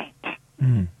climate change.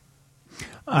 Mm.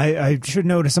 I should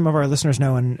know, to some of our listeners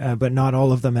know, but not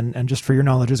all of them, and just for your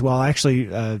knowledge as well, I actually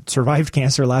survived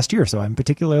cancer last year, so I'm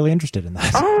particularly interested in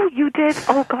that. Oh, you did?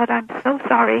 Oh, God, I'm so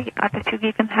sorry that you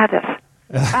even had it.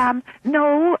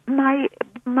 No, my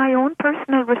own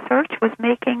personal research was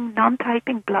making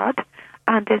non-typing blood,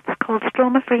 and it's called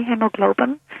stroma-free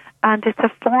hemoglobin, and it's a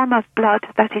form of blood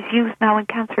that is used now in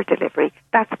cancer delivery.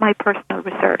 That's my personal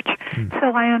research.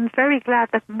 So I am very glad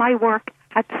that my work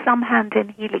had some hand in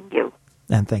healing you.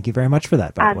 And thank you very much for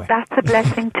that, by the way. And that's a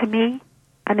blessing to me,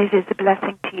 and it is a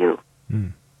blessing to you.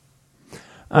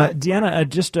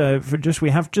 Deanna, we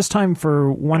have just time for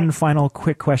one final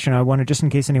quick question. I want to, just in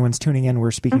case anyone's tuning in,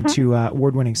 we're speaking to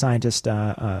award-winning scientist,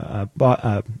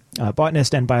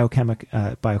 botanist, and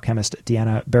biochemist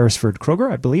Deanna Beresford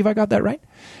Kroger. I believe I got that right.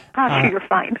 You're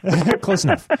fine. Close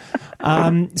enough.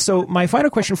 So my final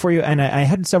question for you, and I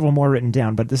had several more written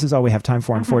down, but this is all we have time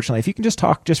for, unfortunately. If you can just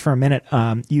talk just for a minute.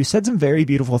 You said some very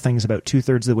beautiful things about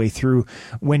 2/3 of the way through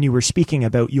when you were speaking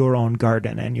about your own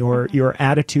garden and your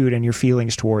attitude and your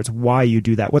feelings towards why you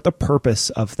do that, what the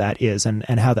purpose of that is,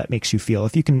 and how that makes you feel.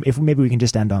 If maybe we can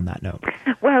just end on that note.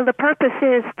 Well, the purpose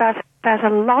is that a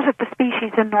lot of the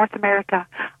species in North America,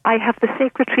 I have the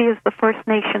sacred tree of the First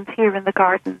Nations here in the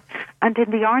garden, and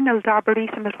in the Arnold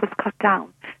Arboretum it was cut down.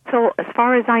 So as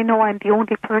far as I know, I'm the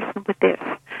only person with this.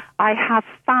 I have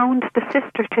found the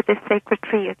sister to this sacred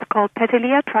tree. It's called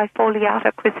Petilia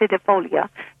trifoliata crucidifolia,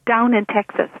 down in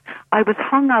Texas. I was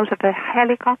hung out of a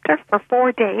helicopter for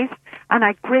 4 days, and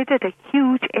I gridded a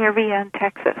huge area in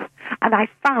Texas. And I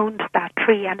found that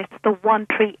tree, and it's the one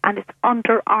tree, and it's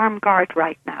under arm guard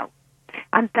right now.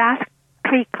 And that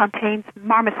tree contains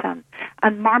marmoset,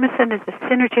 and marmoset is a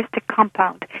synergistic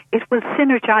compound. It will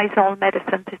synergize all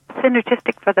medicines. It's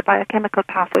synergistic for the biochemical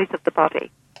pathways of the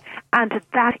body. And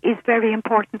that is very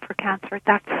important for cancer.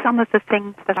 That's some of the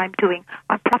things that I'm doing.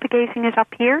 I'm propagating it up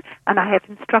here, and I have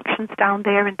instructions down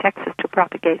there in Texas to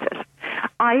propagate it.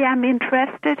 I am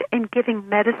interested in giving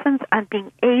medicines and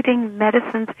aiding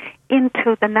medicines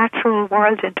into the natural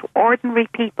world, into ordinary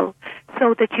people,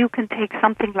 so that you can take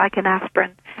something like an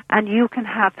aspirin and you can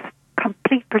have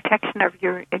complete protection of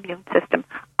your immune system.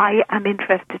 I am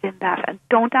interested in that. And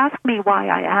don't ask me why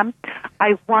I am.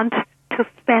 I want to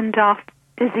fend off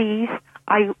disease.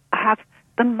 I have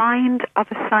the mind of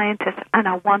a scientist, and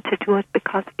I want to do it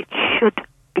because it should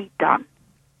be done.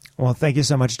 Well, thank you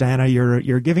so much, Diana.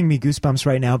 You're giving me goosebumps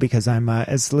right now, because I'm,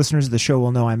 as listeners of the show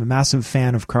will know, I'm a massive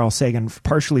fan of Carl Sagan,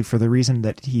 partially for the reason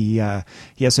that he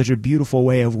has such a beautiful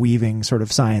way of weaving sort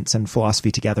of science and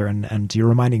philosophy together, and you're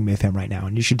reminding me of him right now,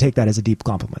 and you should take that as a deep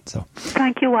compliment. So,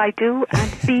 thank you, I do,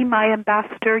 and be my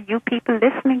ambassador. You people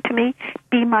listening to me,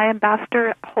 be my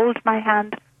ambassador, hold my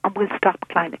hand, and we'll stop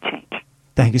climate change.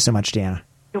 Thank you so much, Deanna.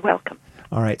 You're welcome.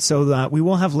 All right, so we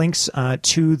will have links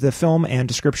to the film and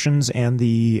descriptions and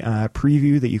the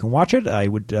preview that you can watch it. I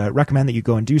would recommend that you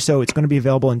go and do so. It's going to be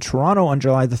available in Toronto on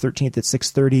July the 13th at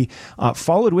 6:30,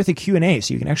 followed with a Q&A,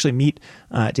 so you can actually meet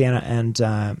Deanna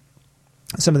and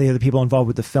some of the other people involved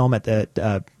with the film at the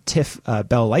TIFF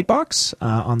Bell Lightbox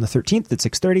on the 13th at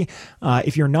 6:30.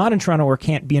 If you're not in Toronto or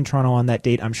can't be in Toronto on that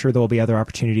date, I'm sure there will be other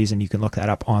opportunities, and you can look that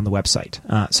up on the website.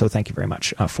 So thank you very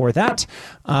much for that.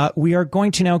 We are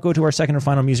going to now go to our second and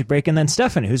final music break, and then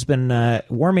Stefan, who's been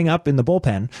warming up in the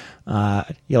bullpen.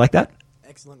 You like that?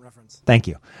 Excellent reference. Thank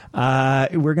you.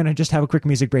 We're going to just have a quick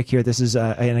music break here. This is,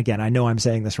 and again, I know I'm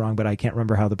saying this wrong, but I can't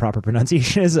remember how the proper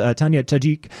pronunciation is. Tanya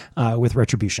Tajik with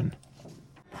Retribution.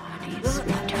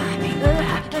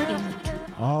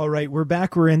 All right, we're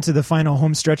back. We're into the final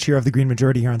home stretch here of the Green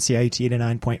Majority here on CIUT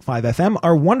 89.5 FM.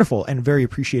 Our wonderful and very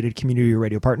appreciated community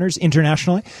radio partners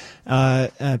internationally,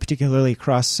 particularly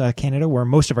across Canada, where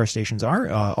most of our stations are.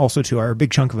 Also to our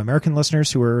big chunk of American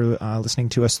listeners who are listening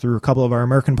to us through a couple of our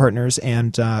American partners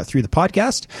and through the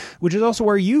podcast, which is also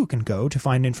where you can go to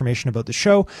find information about the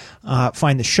show,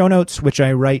 find the show notes, which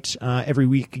I write every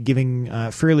week, giving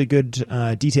fairly good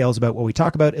details about what we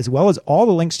talk about, as well as all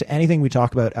the links to anything we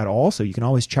talk about at all. So you can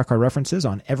always check our references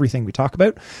on everything we talk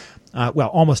about. Well,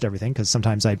 almost everything, because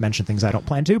sometimes I mention things I don't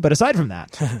plan to. But aside from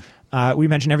that, we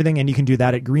mention everything, and you can do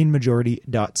that at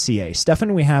greenmajority.ca.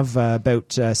 Stefan, we have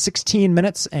about 16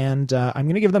 minutes, and I'm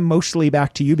going to give them mostly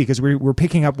back to you because we're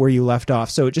picking up where you left off.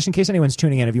 So just in case anyone's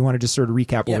tuning in, if you want to just sort of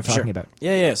recap what we're talking about.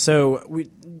 Yeah. So we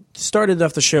started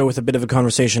off the show with a bit of a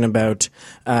conversation about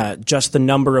just the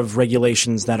number of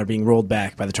regulations that are being rolled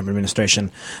back by the Trump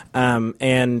administration.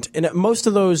 And most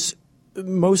of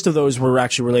those were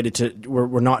actually related to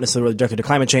were not necessarily directed to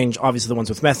climate change. Obviously, the ones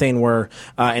with methane were,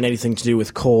 and anything to do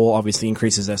with coal obviously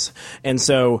increases this. And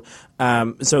so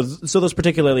those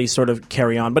particularly sort of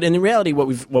carry on. But in reality, what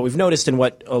we've noticed and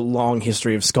what a long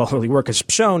history of scholarly work has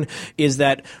shown is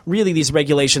that really these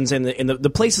regulations and the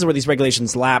places where these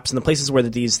regulations lapse and the places where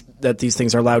these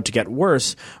things are allowed to get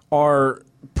worse are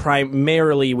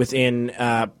primarily within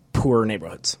poor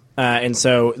neighborhoods. And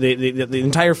so the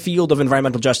entire field of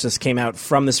environmental justice came out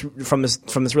from this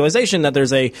realization that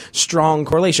there's a strong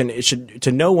correlation. It should,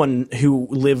 to no one who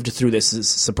lived through this is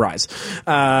surprise,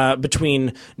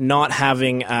 between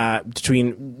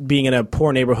between being in a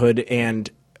poor neighborhood and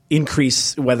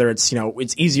increase, whether it's,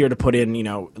 it's easier to put in,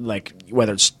 like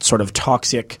whether it's sort of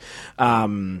toxic,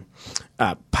 like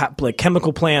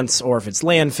chemical plants, or if it's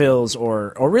landfills,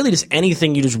 or really just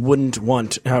anything you just wouldn't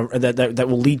want that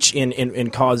will leach in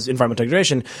and cause environmental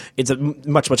degradation. It's a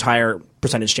much higher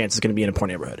percentage chance it's going to be in a poor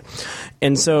neighborhood.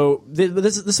 And so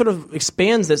this sort of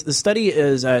expands this. The study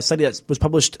is a study that was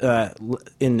published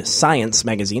in Science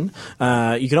magazine.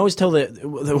 You can always tell I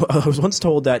was once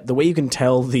told that the way you can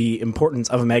tell the importance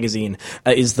of a magazine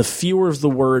is the fewer of the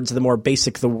words, the more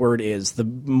basic the word is, the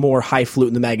more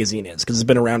highfalutin the magazine is, because it's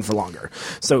been around for longer.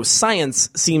 So Science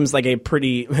seems like a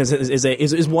pretty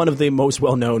is one of the most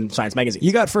well-known science magazines.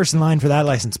 You got first in line for that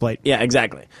license plate. Yeah,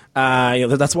 exactly.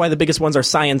 That's why the biggest ones are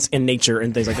Science and Nature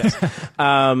and things like this.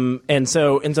 And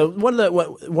so one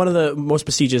of the most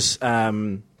prestigious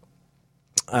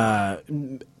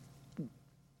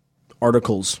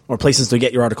articles or places to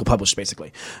get your article published,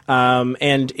 basically.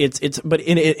 And it's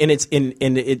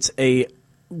a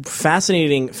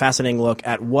fascinating look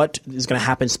at what is going to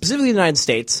happen specifically in the United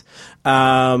States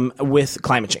with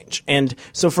climate change. And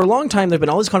so for a long time, there have been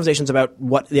all these conversations about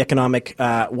what economic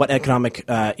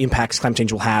impacts climate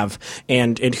change will have.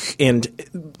 And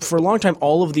for a long time,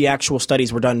 all of the actual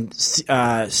studies were done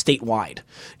statewide.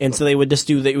 And so they would just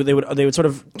they would sort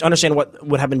of understand what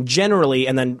would happen generally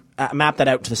and then map that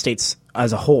out to the states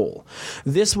as a whole.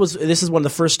 This is one of the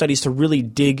first studies to really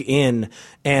dig in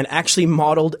and actually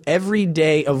modeled every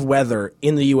day of weather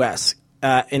in the U.S.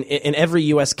 In every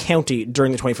U.S. county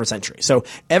during the 21st century. So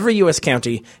every U.S.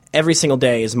 county, every single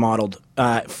day is modeled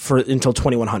until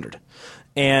 2100.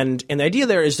 And the idea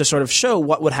there is to sort of show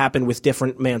what would happen with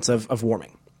different amounts of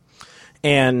warming.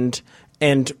 And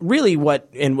really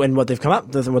what they've come up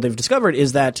with and what they've discovered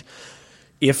is that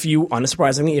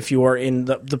unsurprisingly, if you are in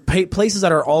the places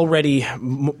that are already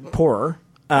poorer,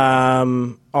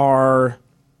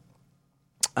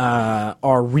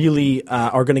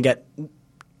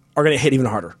 are going to hit even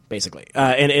harder, basically.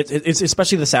 And it's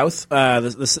especially the South.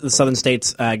 The southern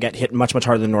states get hit much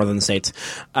harder than northern states.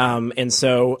 And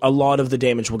so a lot of the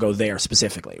damage will go there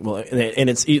specifically. Well, and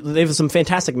they have some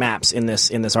fantastic maps in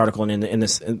this article and in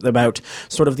this about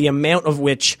sort of the amount of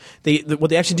which what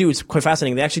they actually do is quite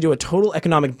fascinating. They actually do a total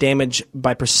economic damage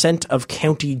by percent of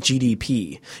county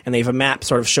GDP. And they have a map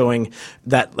sort of showing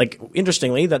that, like,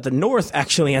 interestingly, that the North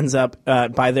actually ends up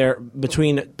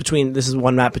between this is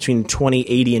one map between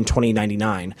 2080 and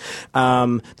 2099,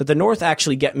 that the North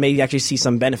may actually see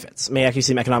some benefits, may actually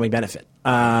see some economic benefit,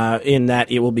 in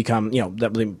that it will become,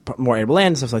 that will be more arable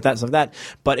land, stuff like that,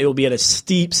 but it will be at a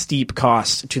steep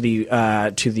cost to the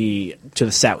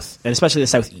South, and especially the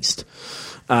Southeast.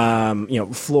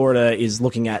 Florida is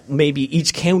looking at maybe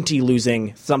each county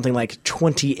losing something like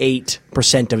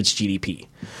 28% of its GDP.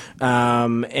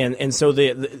 And so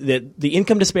the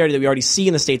income disparity that we already see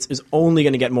in the states is only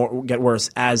going to get worse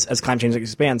as climate change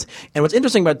expands. And what's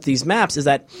interesting about these maps is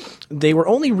that they were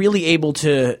only really able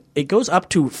to. It goes up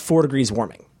to 4 degrees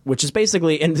warming, which is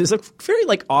basically, and there's a very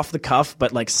like off the cuff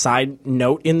but like side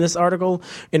note in this article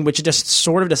in which it just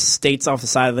sort of just states off the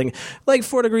side of the thing, like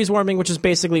 4 degrees warming, which is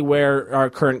basically where our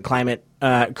current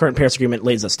Paris Agreement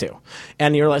leads us to,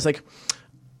 and you realize like.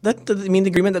 That the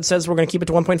agreement that says we're going to keep it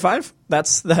to 1.5.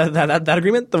 That's that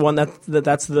agreement. The one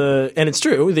that's the, and it's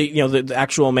true. The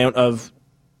actual amount of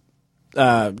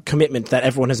commitment that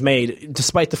everyone has made,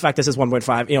 despite the fact this is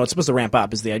 1.5. It's supposed to ramp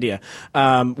up is the idea.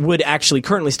 Would actually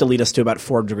currently still lead us to about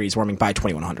 4 degrees warming by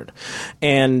 2100,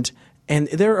 and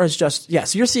there is just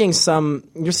so you're seeing some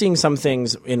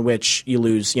things in which you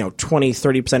lose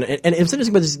 20-30%. And what's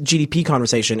interesting about this GDP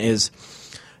conversation is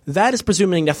that is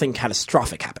presuming nothing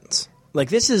catastrophic happens. Like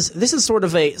this is sort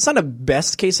of it's not a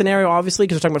best case scenario, obviously,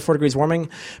 because we're talking about 4 degrees warming,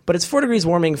 but it's 4 degrees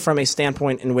warming from a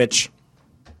standpoint in which,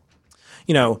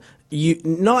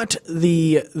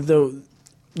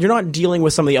 you're not dealing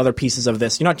with some of the other pieces of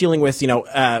this. You're not dealing with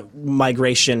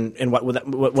migration and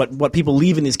what people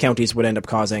leave in these counties would end up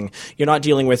causing. You're not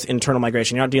dealing with internal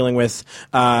migration. You're not dealing with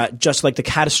just like the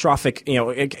catastrophic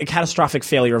a catastrophic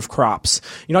failure of crops.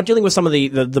 You're not dealing with some of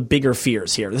the bigger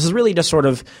fears here. This is really just sort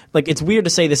of like, it's weird to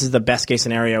say this is the best case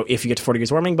scenario if you get to 4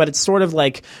 degrees warming, but it's sort of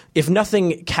like if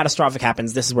nothing catastrophic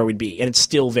happens, this is where we'd be, and it's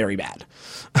still very bad.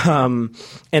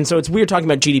 And so it's weird talking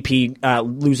about GDP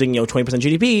losing 20%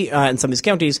 GDP in some of these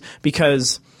counties.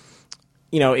 Because,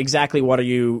 exactly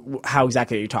how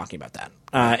exactly are you talking about that?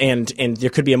 And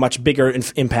there could be a much bigger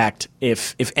impact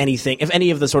if any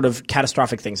of the sort of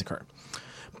catastrophic things occur.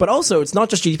 But also, it's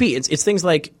not just GDP. It's things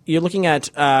like you're looking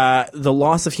at the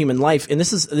loss of human life, and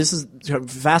this is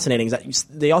fascinating. Is that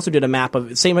they also did a map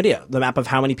of same idea, the map of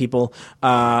how many people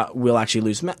will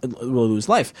actually lose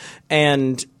life,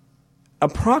 and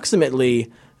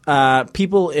approximately.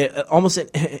 People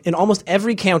in almost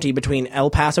every county between El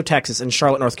Paso, Texas, and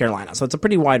Charlotte, North Carolina. So it's a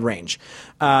pretty wide range.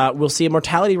 We'll see a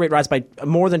mortality rate rise by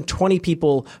more than 20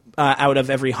 people out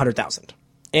of every 100,000.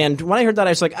 And when I heard that,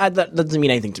 I was like, that doesn't mean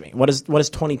anything to me. What does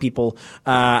 20 people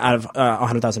out of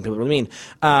 100,000 people really mean?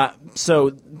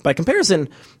 So by comparison,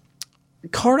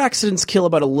 car accidents kill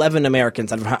about 11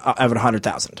 Americans out of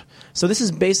 100,000. So this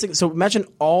is basic. So imagine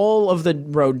all of the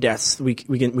road deaths we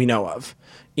know of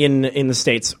in the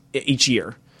States each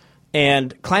year,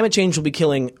 and climate change will be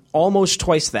killing almost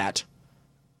twice that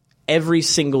every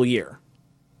single year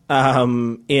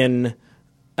in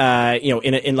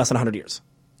less than 100 years.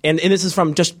 And this is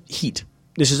from just heat.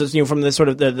 This is just, from the sort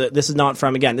of this is not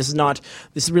from, again, this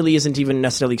really isn't even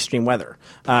necessarily extreme weather.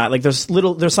 Like there's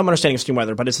some understanding of extreme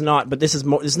weather, but it's not. But this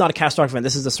is not a catastrophic event.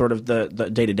 This is the sort of the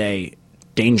day-to-day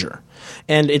danger,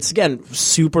 and it's again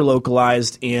super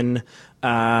localized in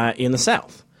the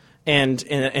South.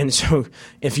 And so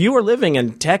if you are living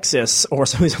in Texas or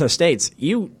some of these other states,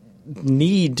 you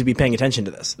need to be paying attention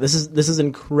to this. This is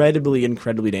incredibly,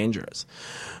 incredibly dangerous.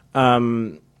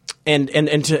 And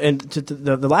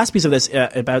the last piece of this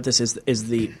about this is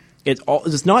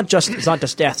it's not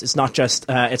just deaths. It's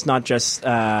not just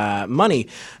money.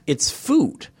 It's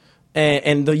food.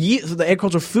 And the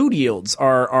agricultural food yields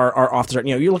are off the chart.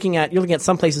 You're looking at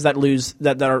some places that lose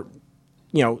that are.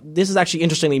 This is actually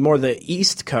interestingly more the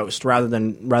East Coast rather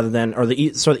than or the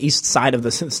east side of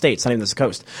the states, not even the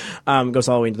coast, goes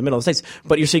all the way into the middle of the states.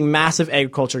 But you're seeing massive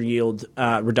agriculture yield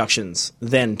reductions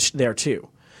there too.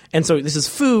 And so this is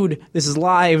food, this is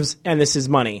lives, and this is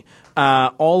money,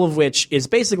 all of which is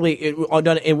basically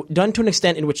done to an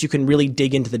extent in which you can really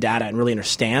dig into the data and really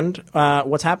understand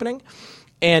what's happening.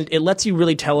 And it lets you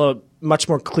really tell a much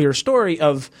more clear story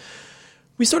of.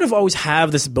 We sort of always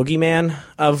have this boogeyman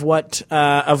of what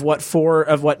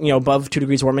above 2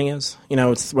 degrees warming is.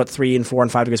 It's what 3 and 4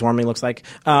 and 5 degrees warming looks like.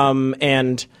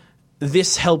 And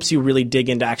this helps you really dig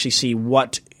in to actually see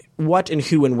what and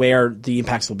who and where the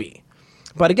impacts will be.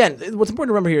 But again, what's important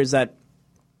to remember here is that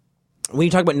when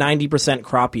you talk about 90%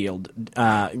 crop yield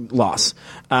loss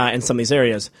in some of these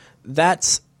areas,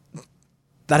 that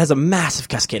has a massive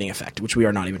cascading effect, which we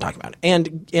are not even talking about.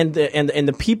 And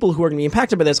the people who are going to be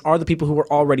impacted by this are the people who are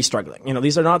already struggling.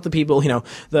 These are not the people.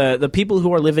 The people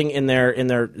who are living in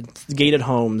their gated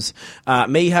homes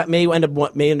may end up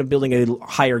building a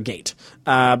higher gate,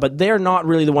 but they're not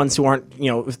really the ones who aren't.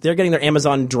 If they're getting their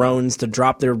Amazon drones to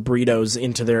drop their burritos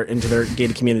into their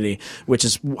gated community, which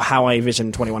is how I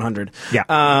envision 2100.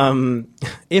 Yeah.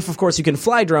 If of course you can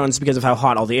fly drones because of how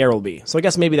hot all the air will be. So I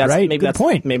guess maybe that's right. maybe Good that's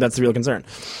point. Maybe that's the real concern.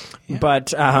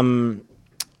 But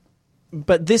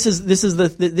this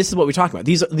is what we're talking about.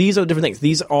 These are different things.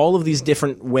 These all of these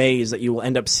different ways that you will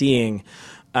end up seeing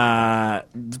global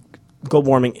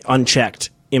warming unchecked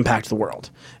impact the world,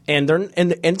 and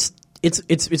it's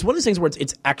one of those things where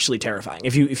it's actually terrifying.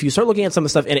 If you start looking at some of the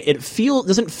stuff and it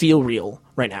doesn't feel real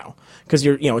right now because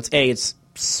it's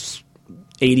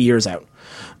 80 years out.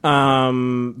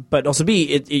 But also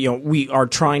B, we are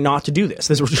trying not to do this.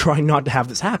 We're trying not to have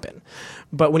this happen.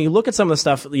 But when you look at some of the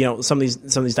stuff, some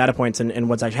of these data points and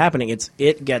what's actually happening,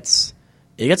 it gets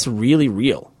really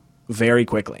real very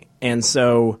quickly. And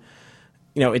so,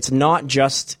 it's not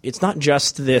just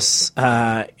this.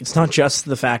 It's not just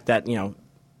the fact that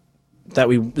that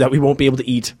we won't be able to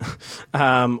eat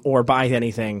or buy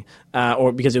anything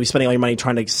or because you'll be spending all your money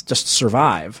trying to just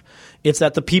survive. It's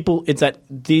that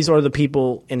these are the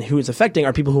people and who it's affecting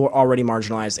are people who are already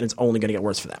marginalized, and it's only going to get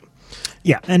worse for them.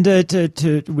 Yeah, and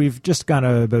we've just got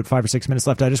about 5 or 6 minutes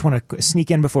left. I just want to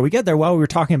sneak in before we get there while we were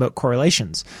talking about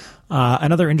correlations.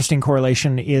 Another interesting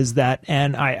correlation is that,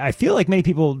 and I feel like many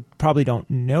people probably don't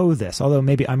know this, although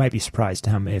maybe I might be surprised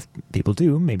if people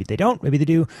do. Maybe they don't. Maybe they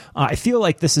do. I feel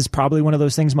like this is probably one of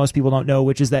those things most people don't know,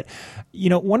 which is that,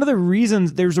 one of the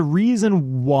reasons, there's a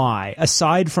reason why,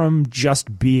 aside from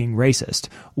just being racist,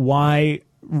 why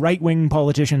right-wing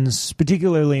politicians,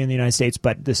 particularly in the United States,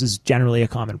 but this is generally a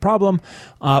common problem,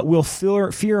 will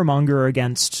fear-monger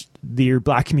against the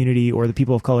black community or the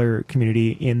people of color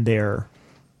community in their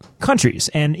countries.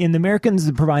 And in the Americans,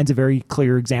 it provides a very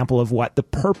clear example of what the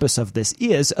purpose of this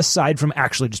is, aside from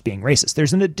actually just being racist.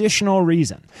 There's an additional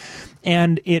reason.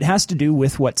 And it has to do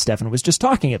with what Stefan was just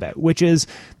talking about, which is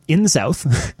in the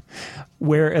South,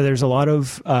 where there's a lot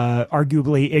of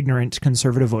arguably ignorant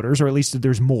conservative voters, or at least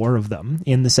there's more of them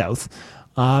in the South.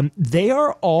 They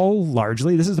are all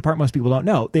largely, this is the part most people don't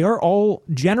know, they are all,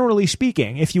 generally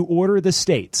speaking, if you order the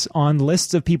states on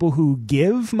lists of people who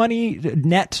give money,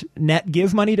 net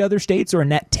give money to other states or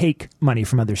net take money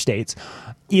from other states,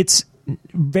 it's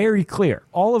very clear.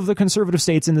 All of the conservative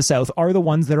states in the South are the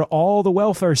ones that are all the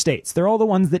welfare states. They're all the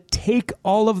ones that take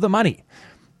all of the money.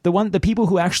 The people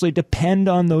who actually depend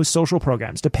on those social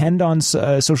programs, depend on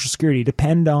Social Security,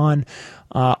 depend on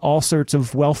all sorts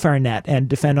of welfare net, and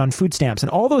depend on food stamps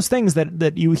and all those things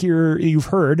that you've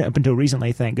heard up until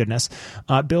recently, thank goodness,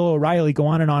 Bill O'Reilly go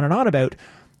on and on and on about.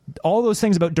 All those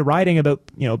things about deriding about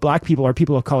black people or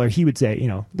people of color, he would say,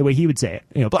 the way he would say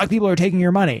it, black people are taking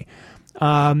your money,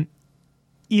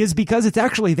 is because it's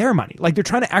actually their money. Like, they're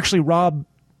trying to actually rob.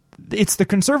 It's the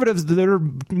conservatives that are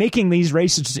making these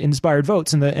racist-inspired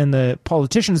votes, and the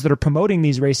politicians that are promoting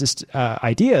these racist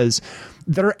ideas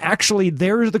that are actually,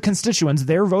 they're the constituents,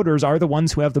 their voters are the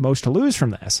ones who have the most to lose from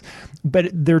this.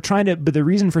 But they're trying to, but the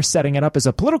reason for setting it up as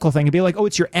a political thing would be like, oh,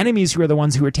 it's your enemies who are the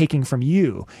ones who are taking from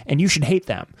you, and you should hate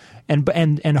them, and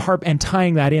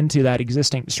tying that into that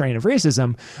existing strain of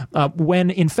racism, when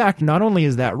in fact, not only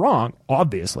is that wrong,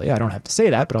 obviously, I don't have to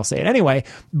say that, but I'll say it anyway,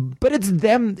 but it's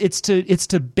them, it's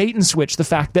to bait and switch the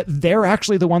fact that they're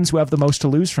actually the ones who have the most to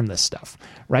lose from this stuff,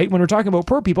 right? When we're talking about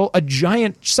poor people, a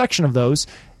giant section of those,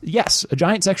 yes, a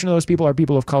giant section of those people are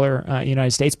people of color in the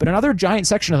United States, but another giant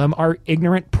section of them are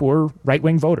ignorant, poor,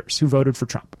 right-wing voters who voted for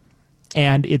Trump.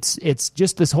 And it's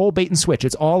just this whole bait and switch.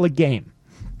 It's all a game.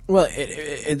 Well,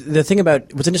 the thing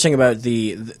about what's interesting about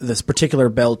this particular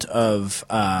belt of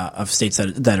states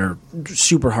that are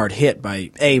super hard hit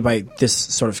by this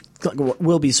sort of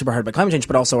will be super hard by climate change,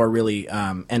 but also are really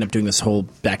end up doing this whole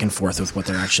back and forth with what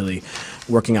they're actually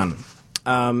working on,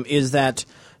 is that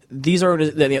these are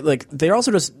like they're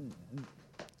also just.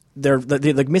 They're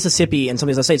like Mississippi and some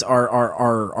of these other states are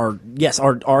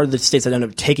the states that end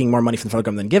up taking more money from the federal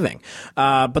government than giving,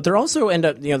 but they're also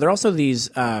they're also these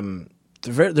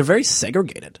they're very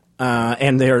segregated,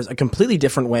 and there's a completely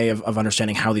different way of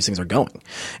understanding how these things are going,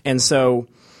 and so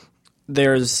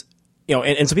there's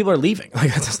and so people are leaving.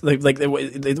 What's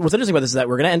interesting about this is that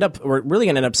we're really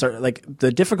going to end up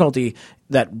the difficulty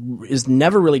that is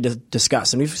never really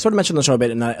discussed, and we've sort of mentioned on the show a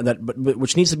bit, but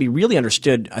which needs to be really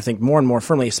understood, I think, more and more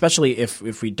firmly, especially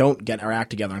if we don't get our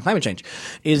act together on climate change,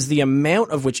 is the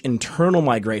amount of which internal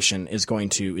migration is going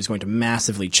to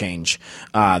massively change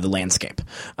the landscape.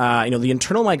 The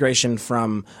internal migration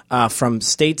from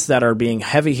states that are being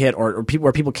heavy hit or people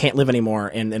where people can't live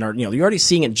anymore, and are you're already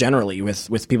seeing it generally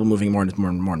with people moving more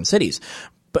and more in cities,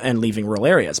 and leaving rural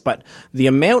areas. But the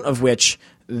amount of which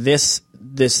the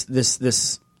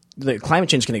climate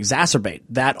change can exacerbate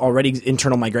that already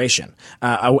internal migration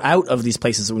out of these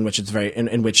places in which it's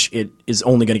in which it is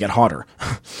only going to get hotter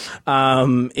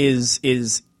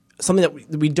is something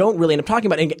that we don't really end up talking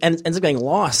about and ends up getting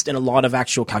lost in a lot of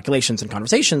actual calculations and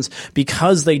conversations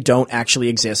because they don't actually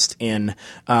exist in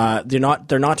they're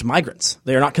not migrants.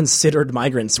 They are not considered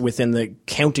migrants within the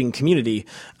counting community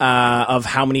of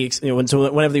how many,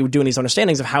 so whenever they were doing these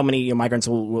understandings of how many migrants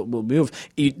will move,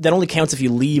 that only counts if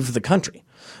you leave the country.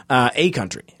 Any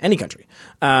country.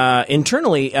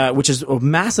 Internally, which is a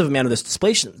massive amount of this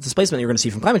displacement you're going to see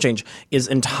from climate change, is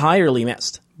entirely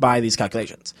missed by these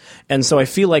calculations. And so I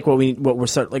feel like what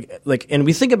we're and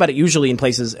we think about it usually in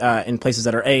places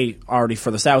that are A, already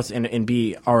further south, and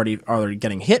B, already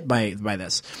getting hit by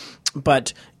this.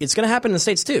 But it's going to happen in the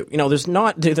States too. There's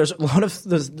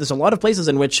a lot of places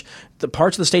in which the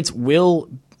parts of the States will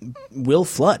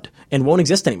flood and won't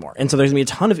exist anymore. And so there's going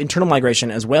to be a ton of internal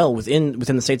migration as well within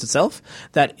the States itself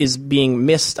that is being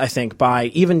missed, I think, by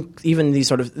even these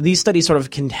studies sort of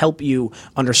can help you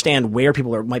understand where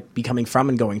people might be coming from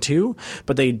and going to,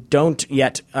 but they don't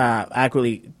yet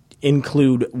accurately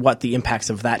include what the impacts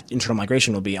of that internal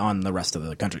migration will be on the rest of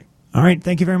the country. All right.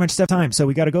 Thank you very much, Steph. Time. So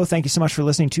we got to go. Thank you so much for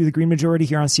listening to The Green Majority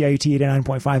here on CIUT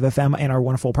 89.5 FM and our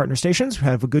wonderful partner stations.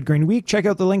 Have a good green week. Check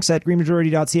out the links at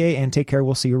greenmajority.ca and take care.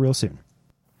 We'll see you real soon.